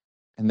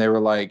 And they were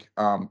like,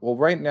 well,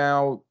 right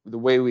now, the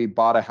way we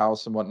bought a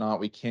house and whatnot,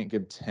 we can't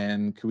give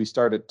 10. Could we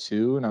start at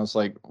 2? And I was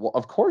like, well,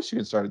 of course you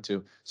can start at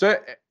 2. So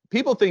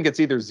people think it's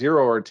either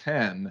 0 or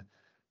 10.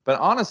 But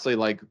honestly,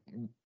 like,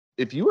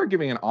 if you are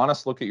giving an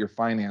honest look at your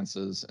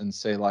finances and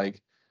say,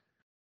 like,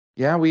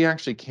 yeah, we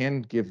actually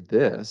can give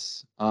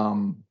this.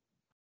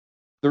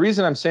 The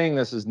reason I'm saying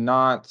this is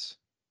not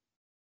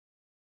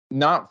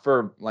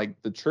for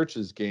like the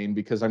church's gain,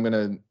 because I'm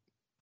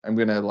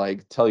gonna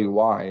like tell you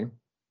why.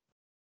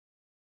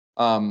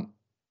 Um,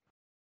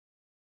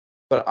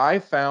 but I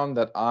found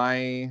that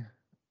I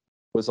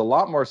was a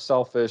lot more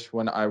selfish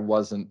when I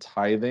wasn't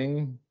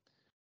tithing.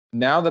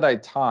 Now that I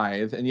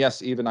tithe, and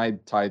yes, even I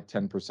tithe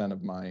 10%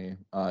 of my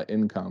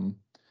income,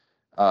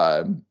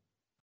 uh,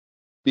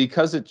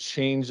 because it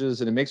changes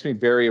and it makes me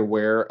very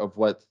aware of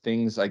what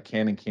things I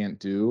can and can't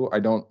do. I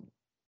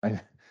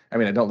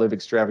mean, I don't live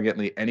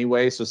extravagantly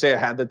anyway. So say I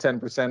had the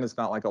 10%, it's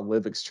not like I'll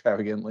live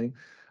extravagantly.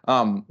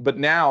 But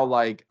now,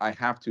 like, I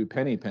have to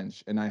penny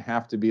pinch, and I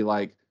have to be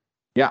like,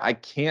 yeah, I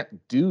can't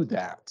do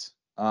that.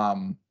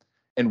 And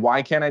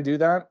why can't I do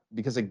that?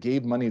 Because I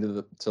gave money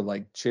to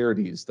like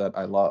charities that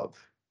I love.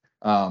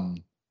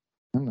 I'm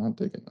not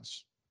digging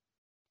this.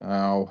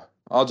 Oh,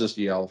 I'll just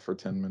yell for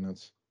 10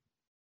 minutes.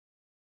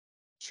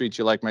 Treat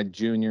you like my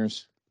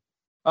juniors.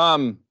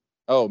 Oh,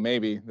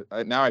 maybe.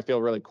 Now I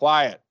feel really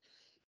quiet.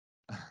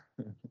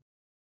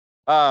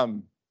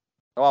 I'll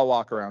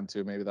walk around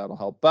too. Maybe that'll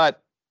help.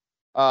 But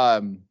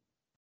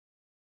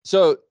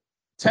so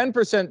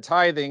 10%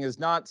 tithing is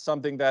not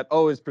something that,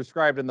 is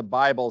prescribed in the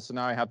Bible, so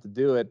now I have to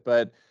do it.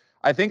 But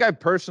I think I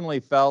personally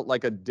felt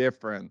like a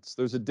difference.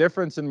 There's a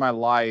difference in my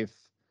life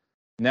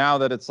now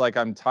that it's like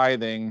I'm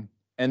tithing.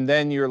 And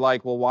then you're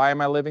like, well, why am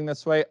I living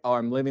this way? Oh,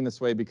 I'm living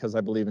this way because I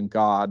believe in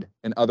God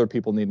and other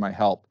people need my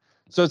help.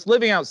 So it's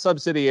living out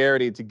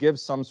subsidiarity to give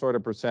some sort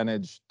of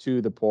percentage to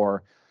the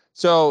poor.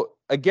 So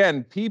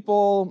again,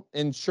 people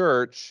in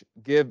church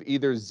give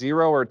either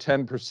 0 or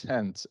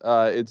 10%.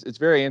 It's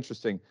very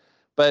interesting.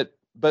 But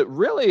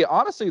really,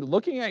 honestly,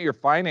 looking at your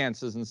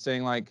finances and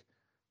saying, like,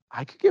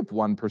 I could give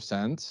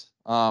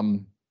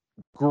 1%.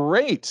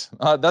 Great.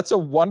 That's a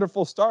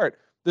wonderful start.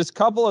 This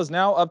couple is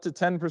now up to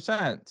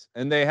 10%,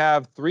 and they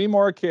have 3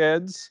 more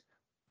kids,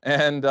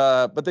 and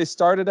but they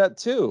started at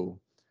 2.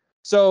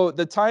 So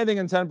the tithing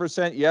and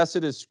 10%, yes,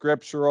 it is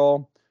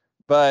scriptural,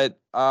 but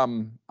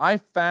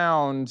I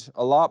found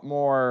a lot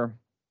more.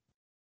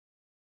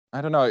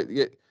 I don't know.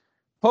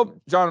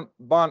 Pope John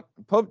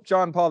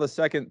Paul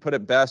II put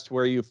it best,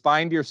 where you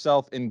find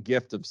yourself in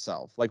gift of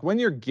self. Like when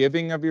you're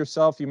giving of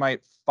yourself, you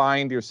might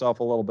find yourself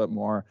a little bit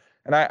more,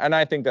 and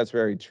I think that's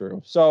very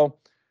true. So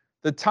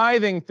the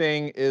tithing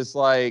thing is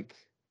like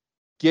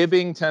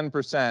giving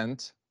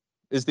 10%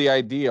 is the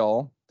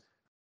ideal.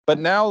 But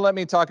now let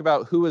me talk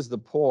about who is the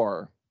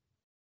poor.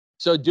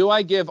 So do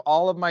I give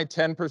all of my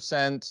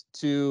 10%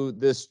 to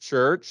this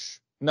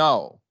church?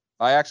 No,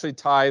 I actually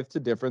tithe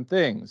to different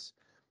things.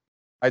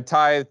 I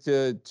tithe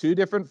to 2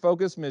 different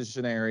focus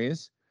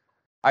missionaries.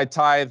 I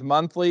tithe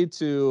monthly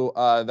to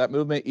that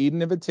movement,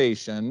 Eden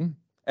Invitation,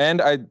 and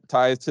I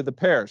tithe to the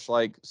parish.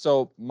 Like,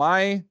 so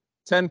my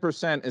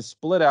 10% is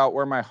split out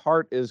where my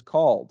heart is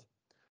called.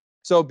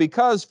 So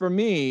because for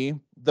me,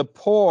 the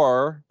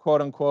poor,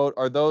 quote unquote,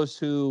 are those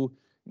who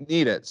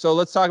need it. So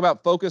let's talk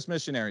about focus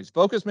missionaries.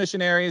 Focus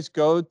missionaries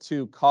go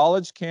to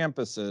college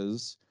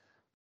campuses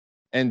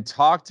and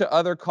talk to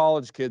other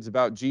college kids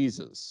about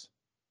Jesus.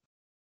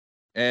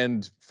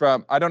 And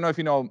I don't know if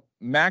you know,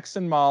 Max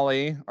and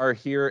Molly are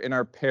here in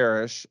our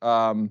parish.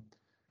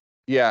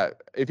 Yeah,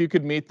 if you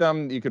could meet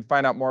them, you could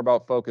find out more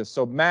about Focus.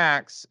 So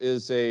Max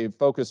is a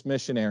Focus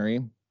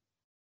missionary,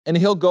 and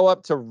he'll go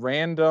up to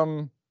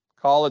random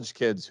college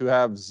kids who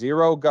have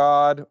 0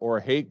 God or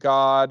hate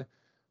God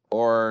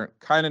or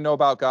kind of know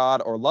about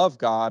God or love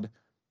God,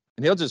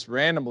 and he'll just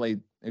randomly,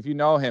 if you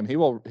know him,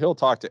 he'll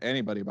talk to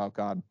anybody about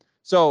God.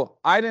 So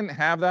I didn't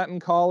have that in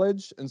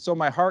college, and so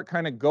my heart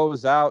kind of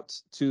goes out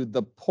to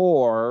the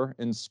poor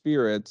in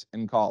spirit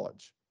in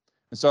college.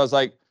 And so I was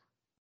like,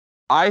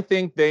 I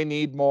think they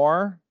need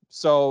more.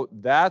 So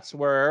that's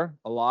where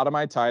a lot of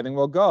my tithing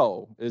will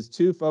go, is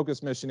to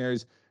focus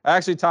missionaries. I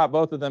actually taught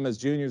both of them as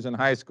juniors in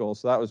high school,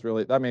 so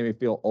that made me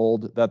feel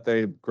old that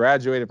they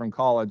graduated from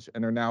college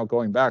and are now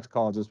going back to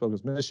college as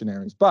focus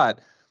missionaries.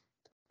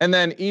 And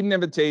then Eden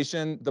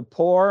Invitation, the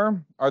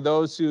poor are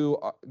those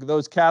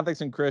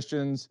Catholics and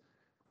Christians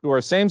who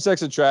are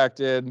same-sex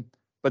attracted,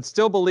 but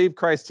still believe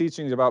Christ's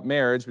teachings about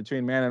marriage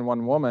between man and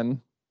one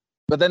woman,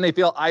 but then they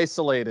feel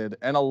isolated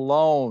and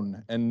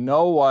alone, and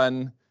no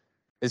one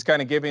is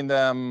kind of giving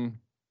them,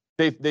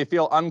 they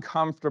feel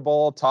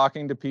uncomfortable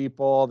talking to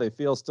people, they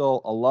feel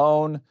still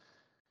alone.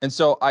 And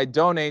so I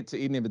donate to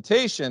Eden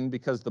Invitation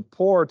because the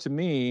poor to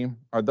me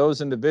are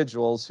those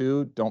individuals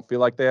who don't feel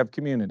like they have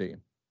community.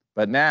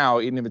 But now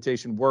Eden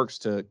Invitation works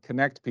to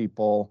connect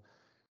people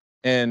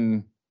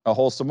in a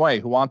wholesome way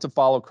who want to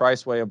follow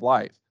Christ's way of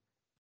life.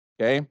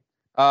 Okay.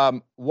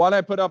 One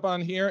I put up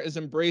on here is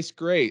Embrace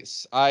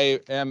Grace. I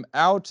am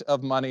out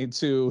of money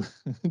to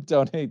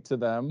donate to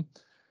them.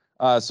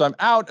 So I'm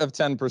out of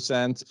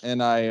 10%,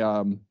 and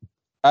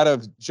out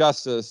of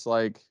justice,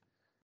 like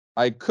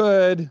I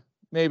could,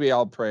 maybe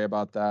I'll pray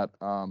about that,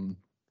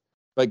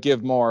 but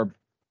give more.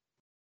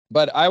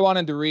 But I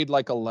wanted to read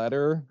like a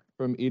letter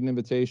from Eden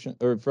Invitation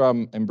or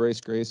from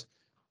Embrace Grace.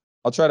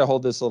 I'll try to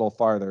hold this a little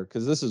farther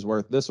because this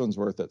one's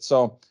worth it.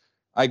 So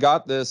I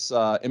got this.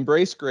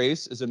 Embrace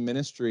Grace is a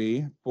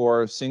ministry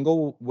for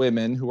single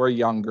women who are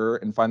younger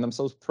and find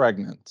themselves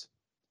pregnant.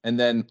 And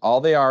then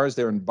all they are is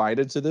they're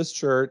invited to this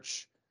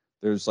church.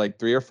 There's like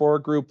 3 or 4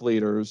 group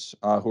leaders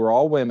who are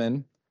all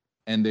women,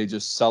 and they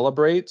just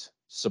celebrate,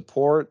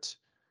 support,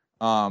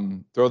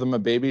 throw them a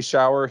baby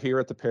shower here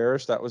at the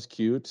parish. That was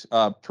cute.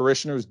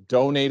 Parishioners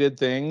donated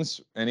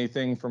things,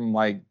 anything from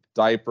like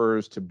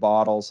diapers to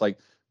bottles. Like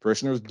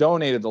parishioners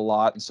donated a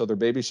lot, and so their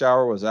baby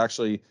shower was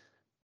actually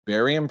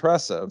very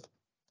impressive.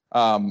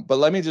 But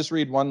let me just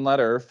read one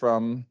letter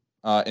from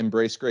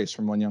Embrace Grace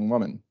from one young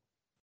woman.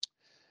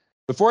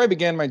 Before I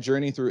began my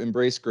journey through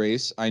Embrace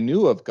Grace, I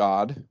knew of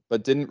God,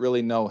 but didn't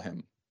really know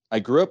him. I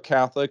grew up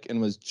Catholic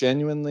and was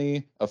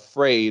genuinely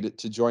afraid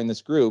to join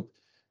this group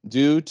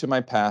due to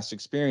my past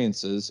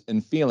experiences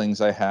and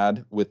feelings I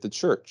had with the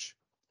church.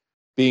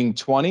 Being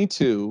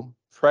 22,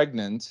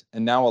 pregnant,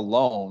 and now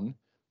alone,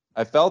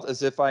 I felt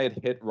as if I had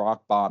hit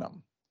rock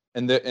bottom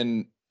and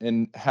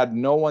had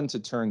no one to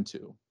turn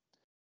to.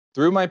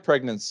 Through my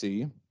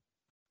pregnancy,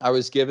 I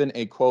was given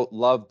a quote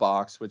love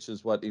box, which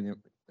is what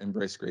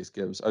Embrace Grace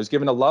gives. I was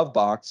given a love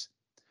box,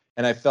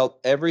 and I felt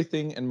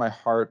everything in my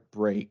heart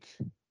break.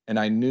 And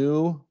I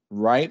knew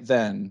right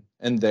then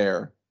and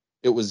there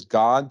it was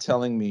God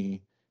telling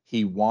me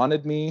he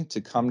wanted me to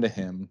come to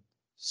him,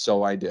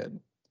 so I did.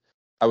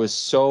 I was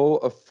so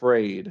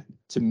afraid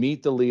to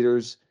meet the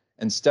leaders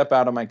and step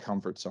out of my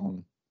comfort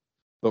zone.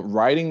 But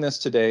writing this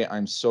today,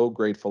 I'm so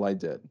grateful I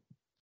did.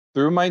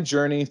 Through my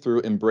journey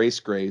through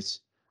Embrace Grace,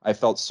 I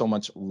felt so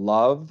much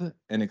love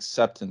and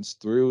acceptance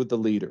through the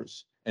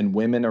leaders and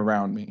women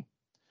around me.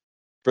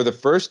 For the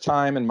first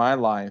time in my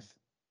life,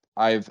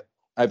 I've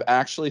I've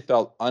actually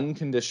felt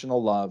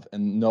unconditional love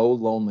and no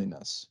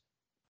loneliness.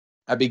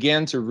 I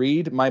began to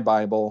read my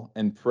Bible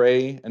and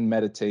pray and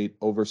meditate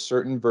over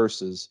certain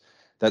verses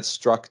that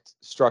struck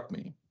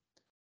me.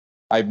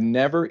 I've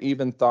never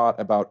even thought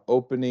about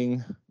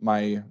opening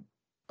my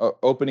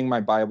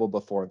Bible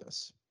before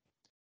this.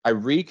 I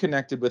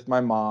reconnected with my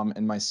mom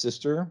and my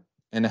sister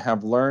and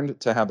have learned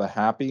to have a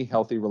happy,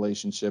 healthy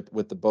relationship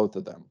with the both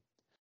of them.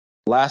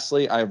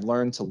 Lastly, I have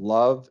learned to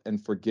love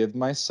and forgive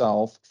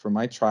myself for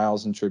my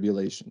trials and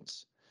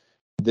tribulations.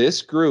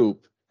 This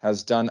group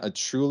has done a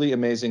truly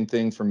amazing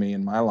thing for me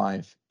in my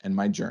life and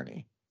my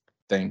journey.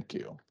 Thank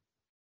you.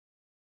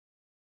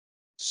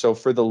 So,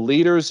 for the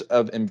leaders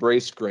of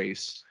Embrace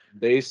Grace,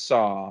 they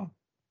saw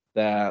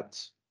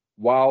that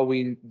while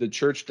the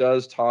church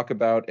does talk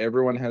about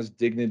everyone has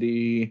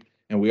dignity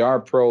and we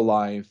are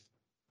pro-life,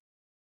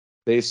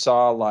 they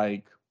saw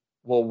like,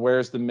 well,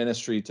 where's the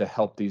ministry to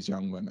help these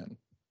young women?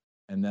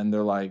 And then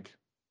they're like,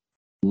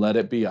 let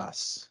it be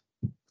us.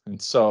 And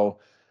so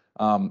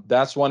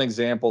that's one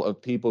example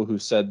of people who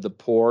said the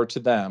poor to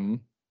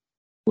them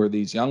were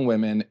these young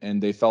women,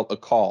 and they felt a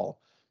call.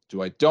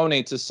 Do I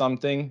donate to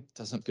something?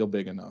 Doesn't feel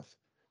big enough.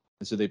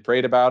 And so they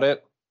prayed about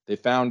it. They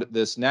found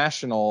this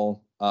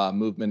national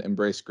movement,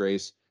 Embrace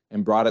Grace,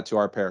 and brought it to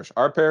our parish.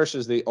 Our parish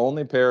is the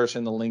only parish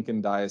in the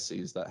Lincoln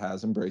Diocese that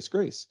has Embrace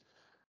Grace.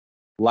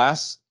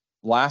 Last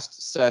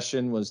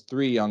session was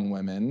 3 young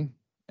women,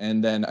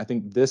 and then I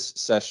think this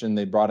session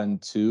they brought in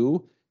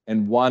 2,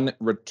 and 1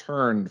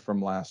 returned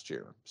from last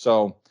year.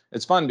 So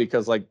it's fun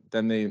because like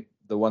then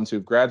the ones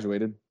who've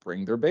graduated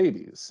bring their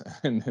babies,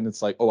 and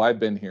it's like, oh, I've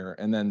been here,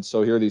 and then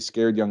so here are these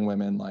scared young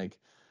women like,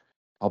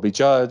 I'll be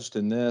judged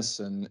and this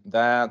and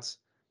that,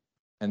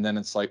 and then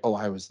it's like, oh,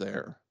 I was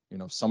there. You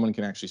know, if someone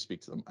can actually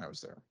speak to them, I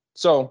was there.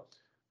 So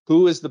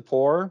who is the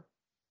poor?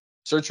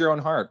 Search your own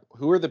heart.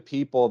 Who are the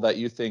people that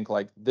you think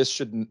like they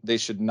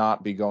should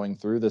not be going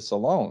through this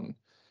alone?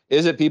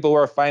 Is it people who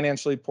are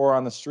financially poor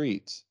on the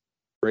street?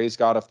 Praise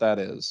God if that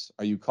is.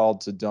 Are you called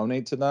to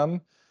donate to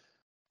them?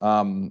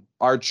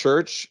 Our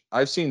church,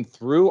 I've seen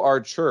through our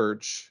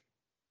church,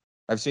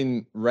 I've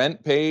seen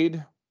rent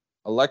paid,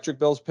 electric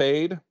bills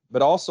paid,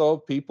 but also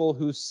people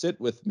who sit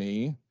with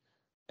me,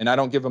 and I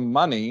don't give them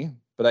money,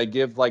 but I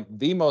give like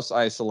the most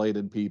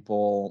isolated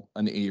people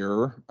an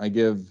ear. I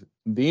give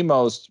the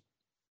most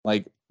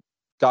like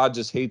God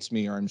just hates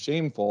me or I'm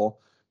shameful.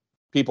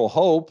 People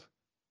hope,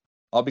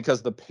 all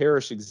because the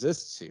parish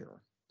exists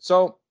here.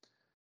 So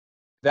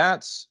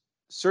that's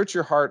search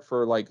your heart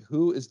for like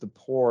who is the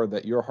poor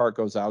that your heart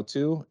goes out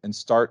to and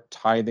start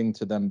tithing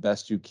to them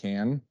best you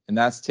can. And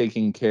that's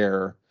taking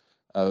care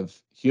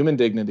of human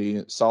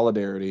dignity,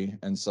 solidarity,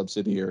 and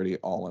subsidiarity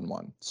all in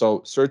one.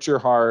 So search your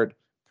heart,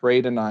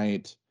 pray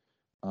tonight,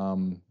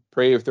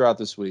 pray throughout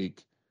this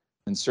week,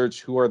 and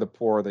search who are the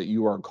poor that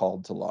you are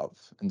called to love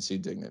and see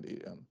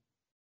dignity in.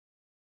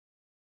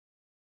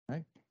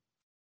 Right?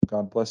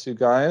 God bless you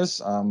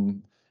guys.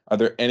 Are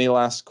there any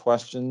last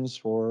questions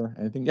for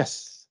anything?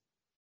 Yes.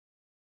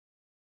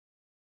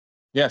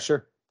 Yeah,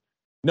 sure.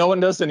 No one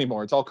does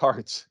anymore. It's all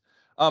cards.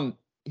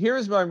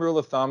 Here's my rule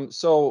of thumb.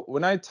 So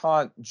when I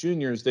taught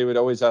juniors, they would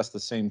always ask the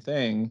same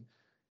thing.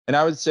 And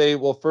I would say,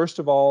 well, first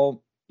of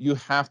all, you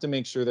have to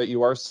make sure that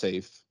you are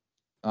safe.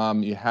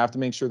 You have to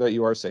make sure that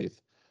you are safe.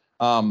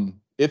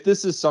 If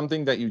this is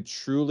something that you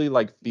truly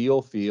like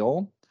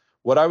feel,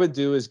 what I would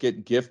do is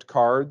get gift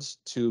cards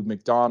to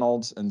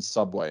McDonald's and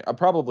Subway.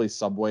 Probably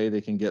Subway.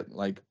 They can get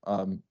like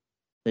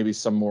maybe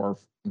some more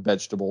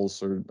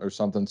vegetables or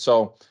something.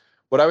 So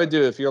what I would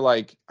do if you're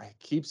like, I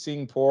keep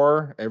seeing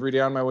poor every day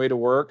on my way to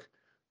work,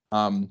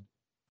 um,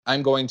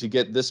 I'm going to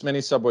get this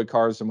many Subway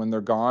cards, and when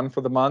they're gone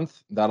for the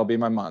month, that'll be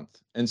my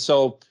month. And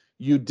so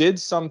you did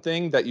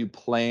something that you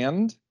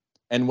planned,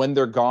 and when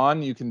they're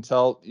gone, you can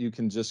tell, you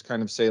can just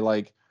kind of say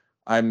like,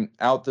 I'm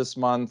out this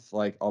month,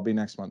 like I'll be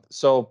next month.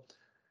 So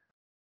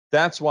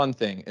that's one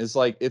thing, is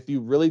like if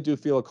you really do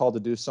feel a call to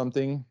do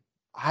something,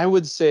 I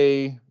would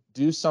say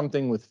do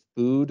something with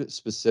food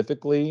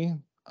specifically.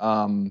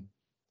 Um,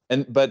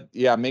 but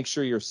yeah, make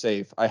sure you're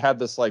safe. I had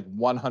this like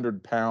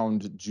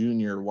 100-pound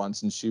junior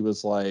once, and she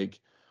was like,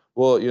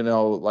 well,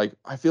 like,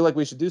 I feel like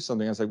we should do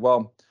something. I was like,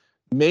 well,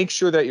 make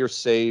sure that you're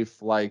safe,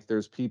 like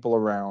there's people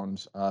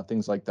around,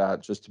 things like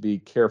that, just to be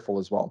careful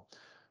as well.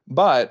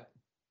 But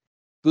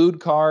food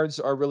cards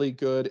are really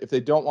good. If they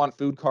don't want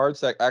food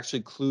cards, that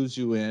actually clues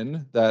you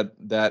in that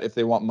if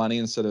they want money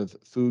instead of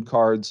food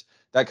cards,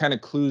 that kind of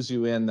clues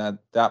you in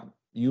that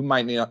you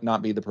might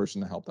not be the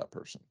person to help that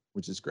person,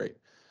 which is great.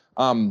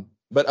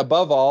 But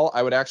above all,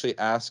 I would actually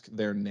ask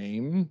their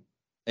name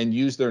and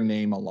use their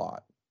name a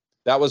lot.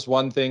 That was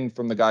one thing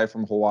from the guy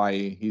from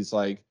Hawaii. He's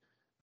like,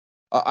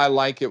 I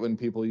like it when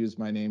people use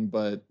my name,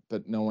 but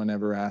no one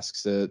ever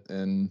asks it.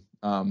 And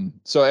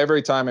so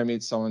every time I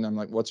meet someone, I'm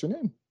like, what's your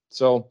name?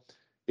 So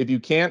if you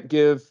can't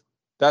give,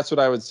 that's what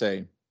I would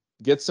say.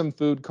 Get some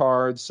food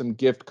cards, some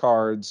gift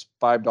cards,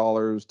 $5,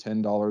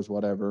 $10,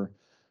 whatever,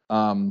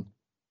 um,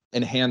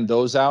 and hand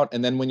those out.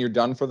 And then when you're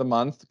done for the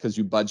month, because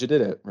you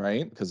budgeted it,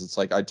 right? Because it's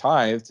like I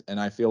tithed,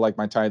 and I feel like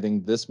my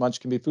tithing this much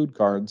can be food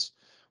cards.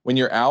 When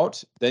you're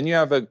out, then you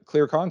have a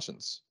clear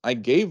conscience. I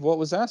gave what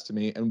was asked of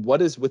me, and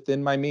what is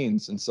within my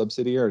means in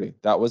subsidiarity.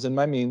 That was in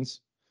my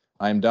means.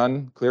 I am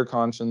done, clear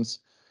conscience.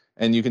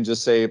 And you can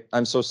just say,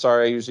 I'm so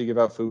sorry. I usually give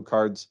out food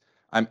cards.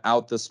 I'm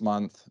out this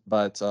month,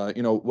 but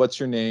what's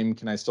your name?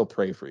 Can I still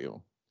pray for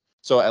you?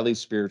 So at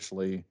least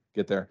spiritually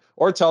get there.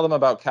 Or tell them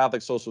about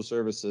Catholic Social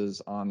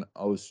Services on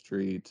O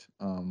Street.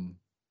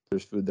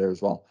 There's food there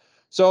as well.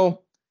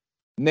 So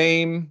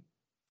name,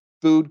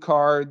 food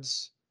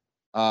cards,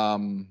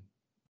 um,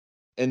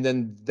 and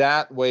then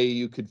that way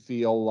you could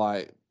feel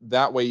like,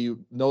 that way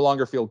you no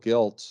longer feel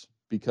guilt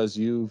because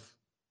you've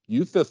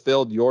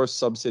fulfilled your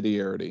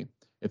subsidiarity.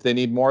 If they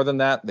need more than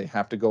that, they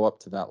have to go up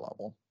to that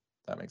level.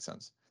 That makes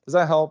sense. Does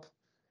that help?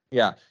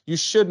 Yeah, you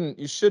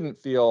shouldn't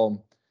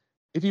feel,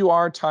 if you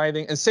are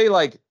tithing and say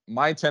like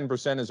my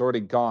 10% is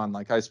already gone,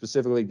 like I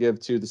specifically give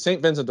to the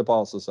St. Vincent de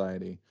Paul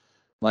Society,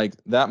 like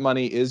that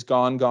money is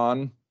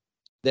gone,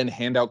 then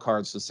hand out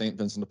cards to St.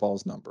 Vincent de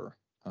Paul's number.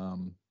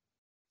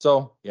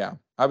 So yeah,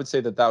 I would say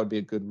that would be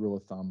a good rule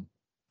of thumb.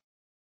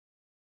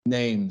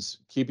 Names,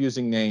 keep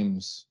using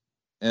names.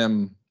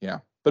 Yeah,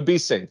 but be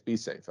safe. Be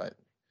safe.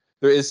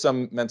 There is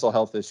some mental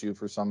health issue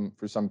for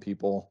some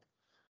people,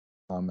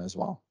 as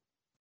well.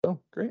 So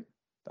great.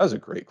 That was a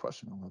great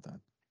question. I love that.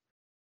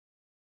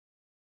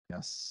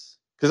 Yes,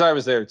 because I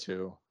was there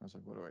too. I was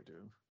like, what do I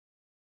do?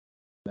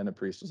 Then a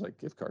priest was like,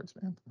 gift cards,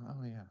 man.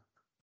 Oh yeah,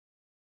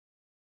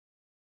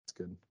 that's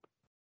good.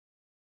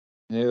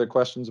 Any other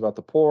questions about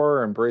the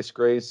poor, embrace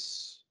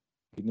grace,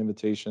 an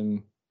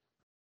invitation,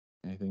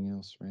 anything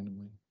else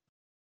randomly?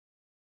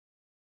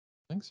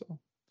 I think so.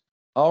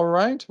 All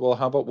right. Well,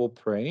 how about we'll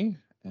pray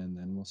and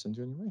then we'll send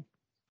you on your way.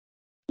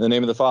 In the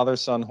name of the Father,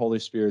 Son, Holy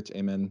Spirit,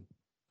 amen.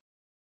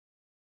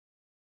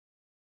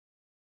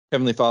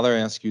 Heavenly Father, I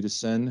ask you to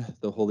send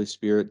the Holy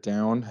Spirit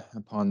down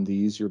upon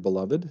these, your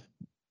beloved.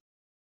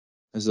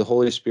 As the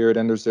Holy Spirit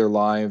enters their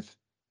life,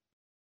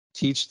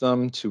 teach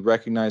them to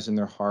recognize in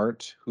their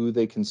heart who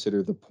they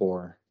consider the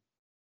poor.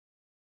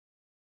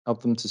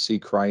 Help them to see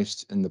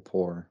Christ in the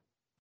poor.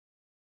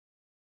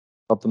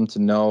 Help them to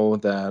know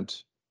that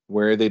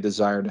where they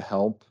desire to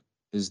help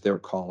is their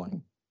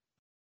calling.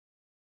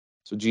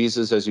 So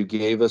Jesus, as you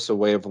gave us a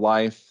way of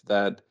life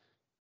that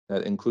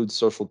includes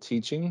social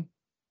teaching,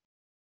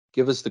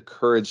 give us the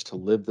courage to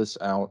live this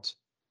out,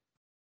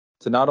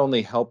 to not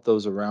only help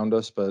those around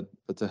us, but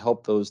to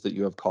help those that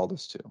you have called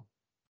us to.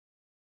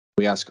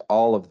 We ask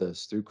all of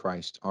this through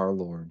Christ our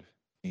Lord.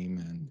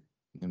 Amen.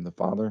 In the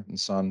Father and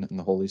Son and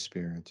the Holy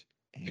Spirit.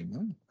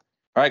 Amen.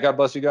 All right, God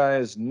bless you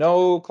guys.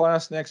 No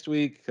class next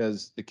week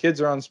because the kids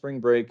are on spring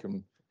break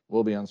and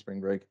we'll be on spring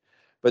break.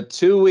 But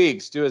 2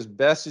 weeks, do as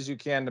best as you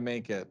can to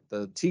make it.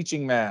 The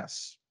teaching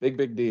mass,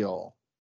 big deal.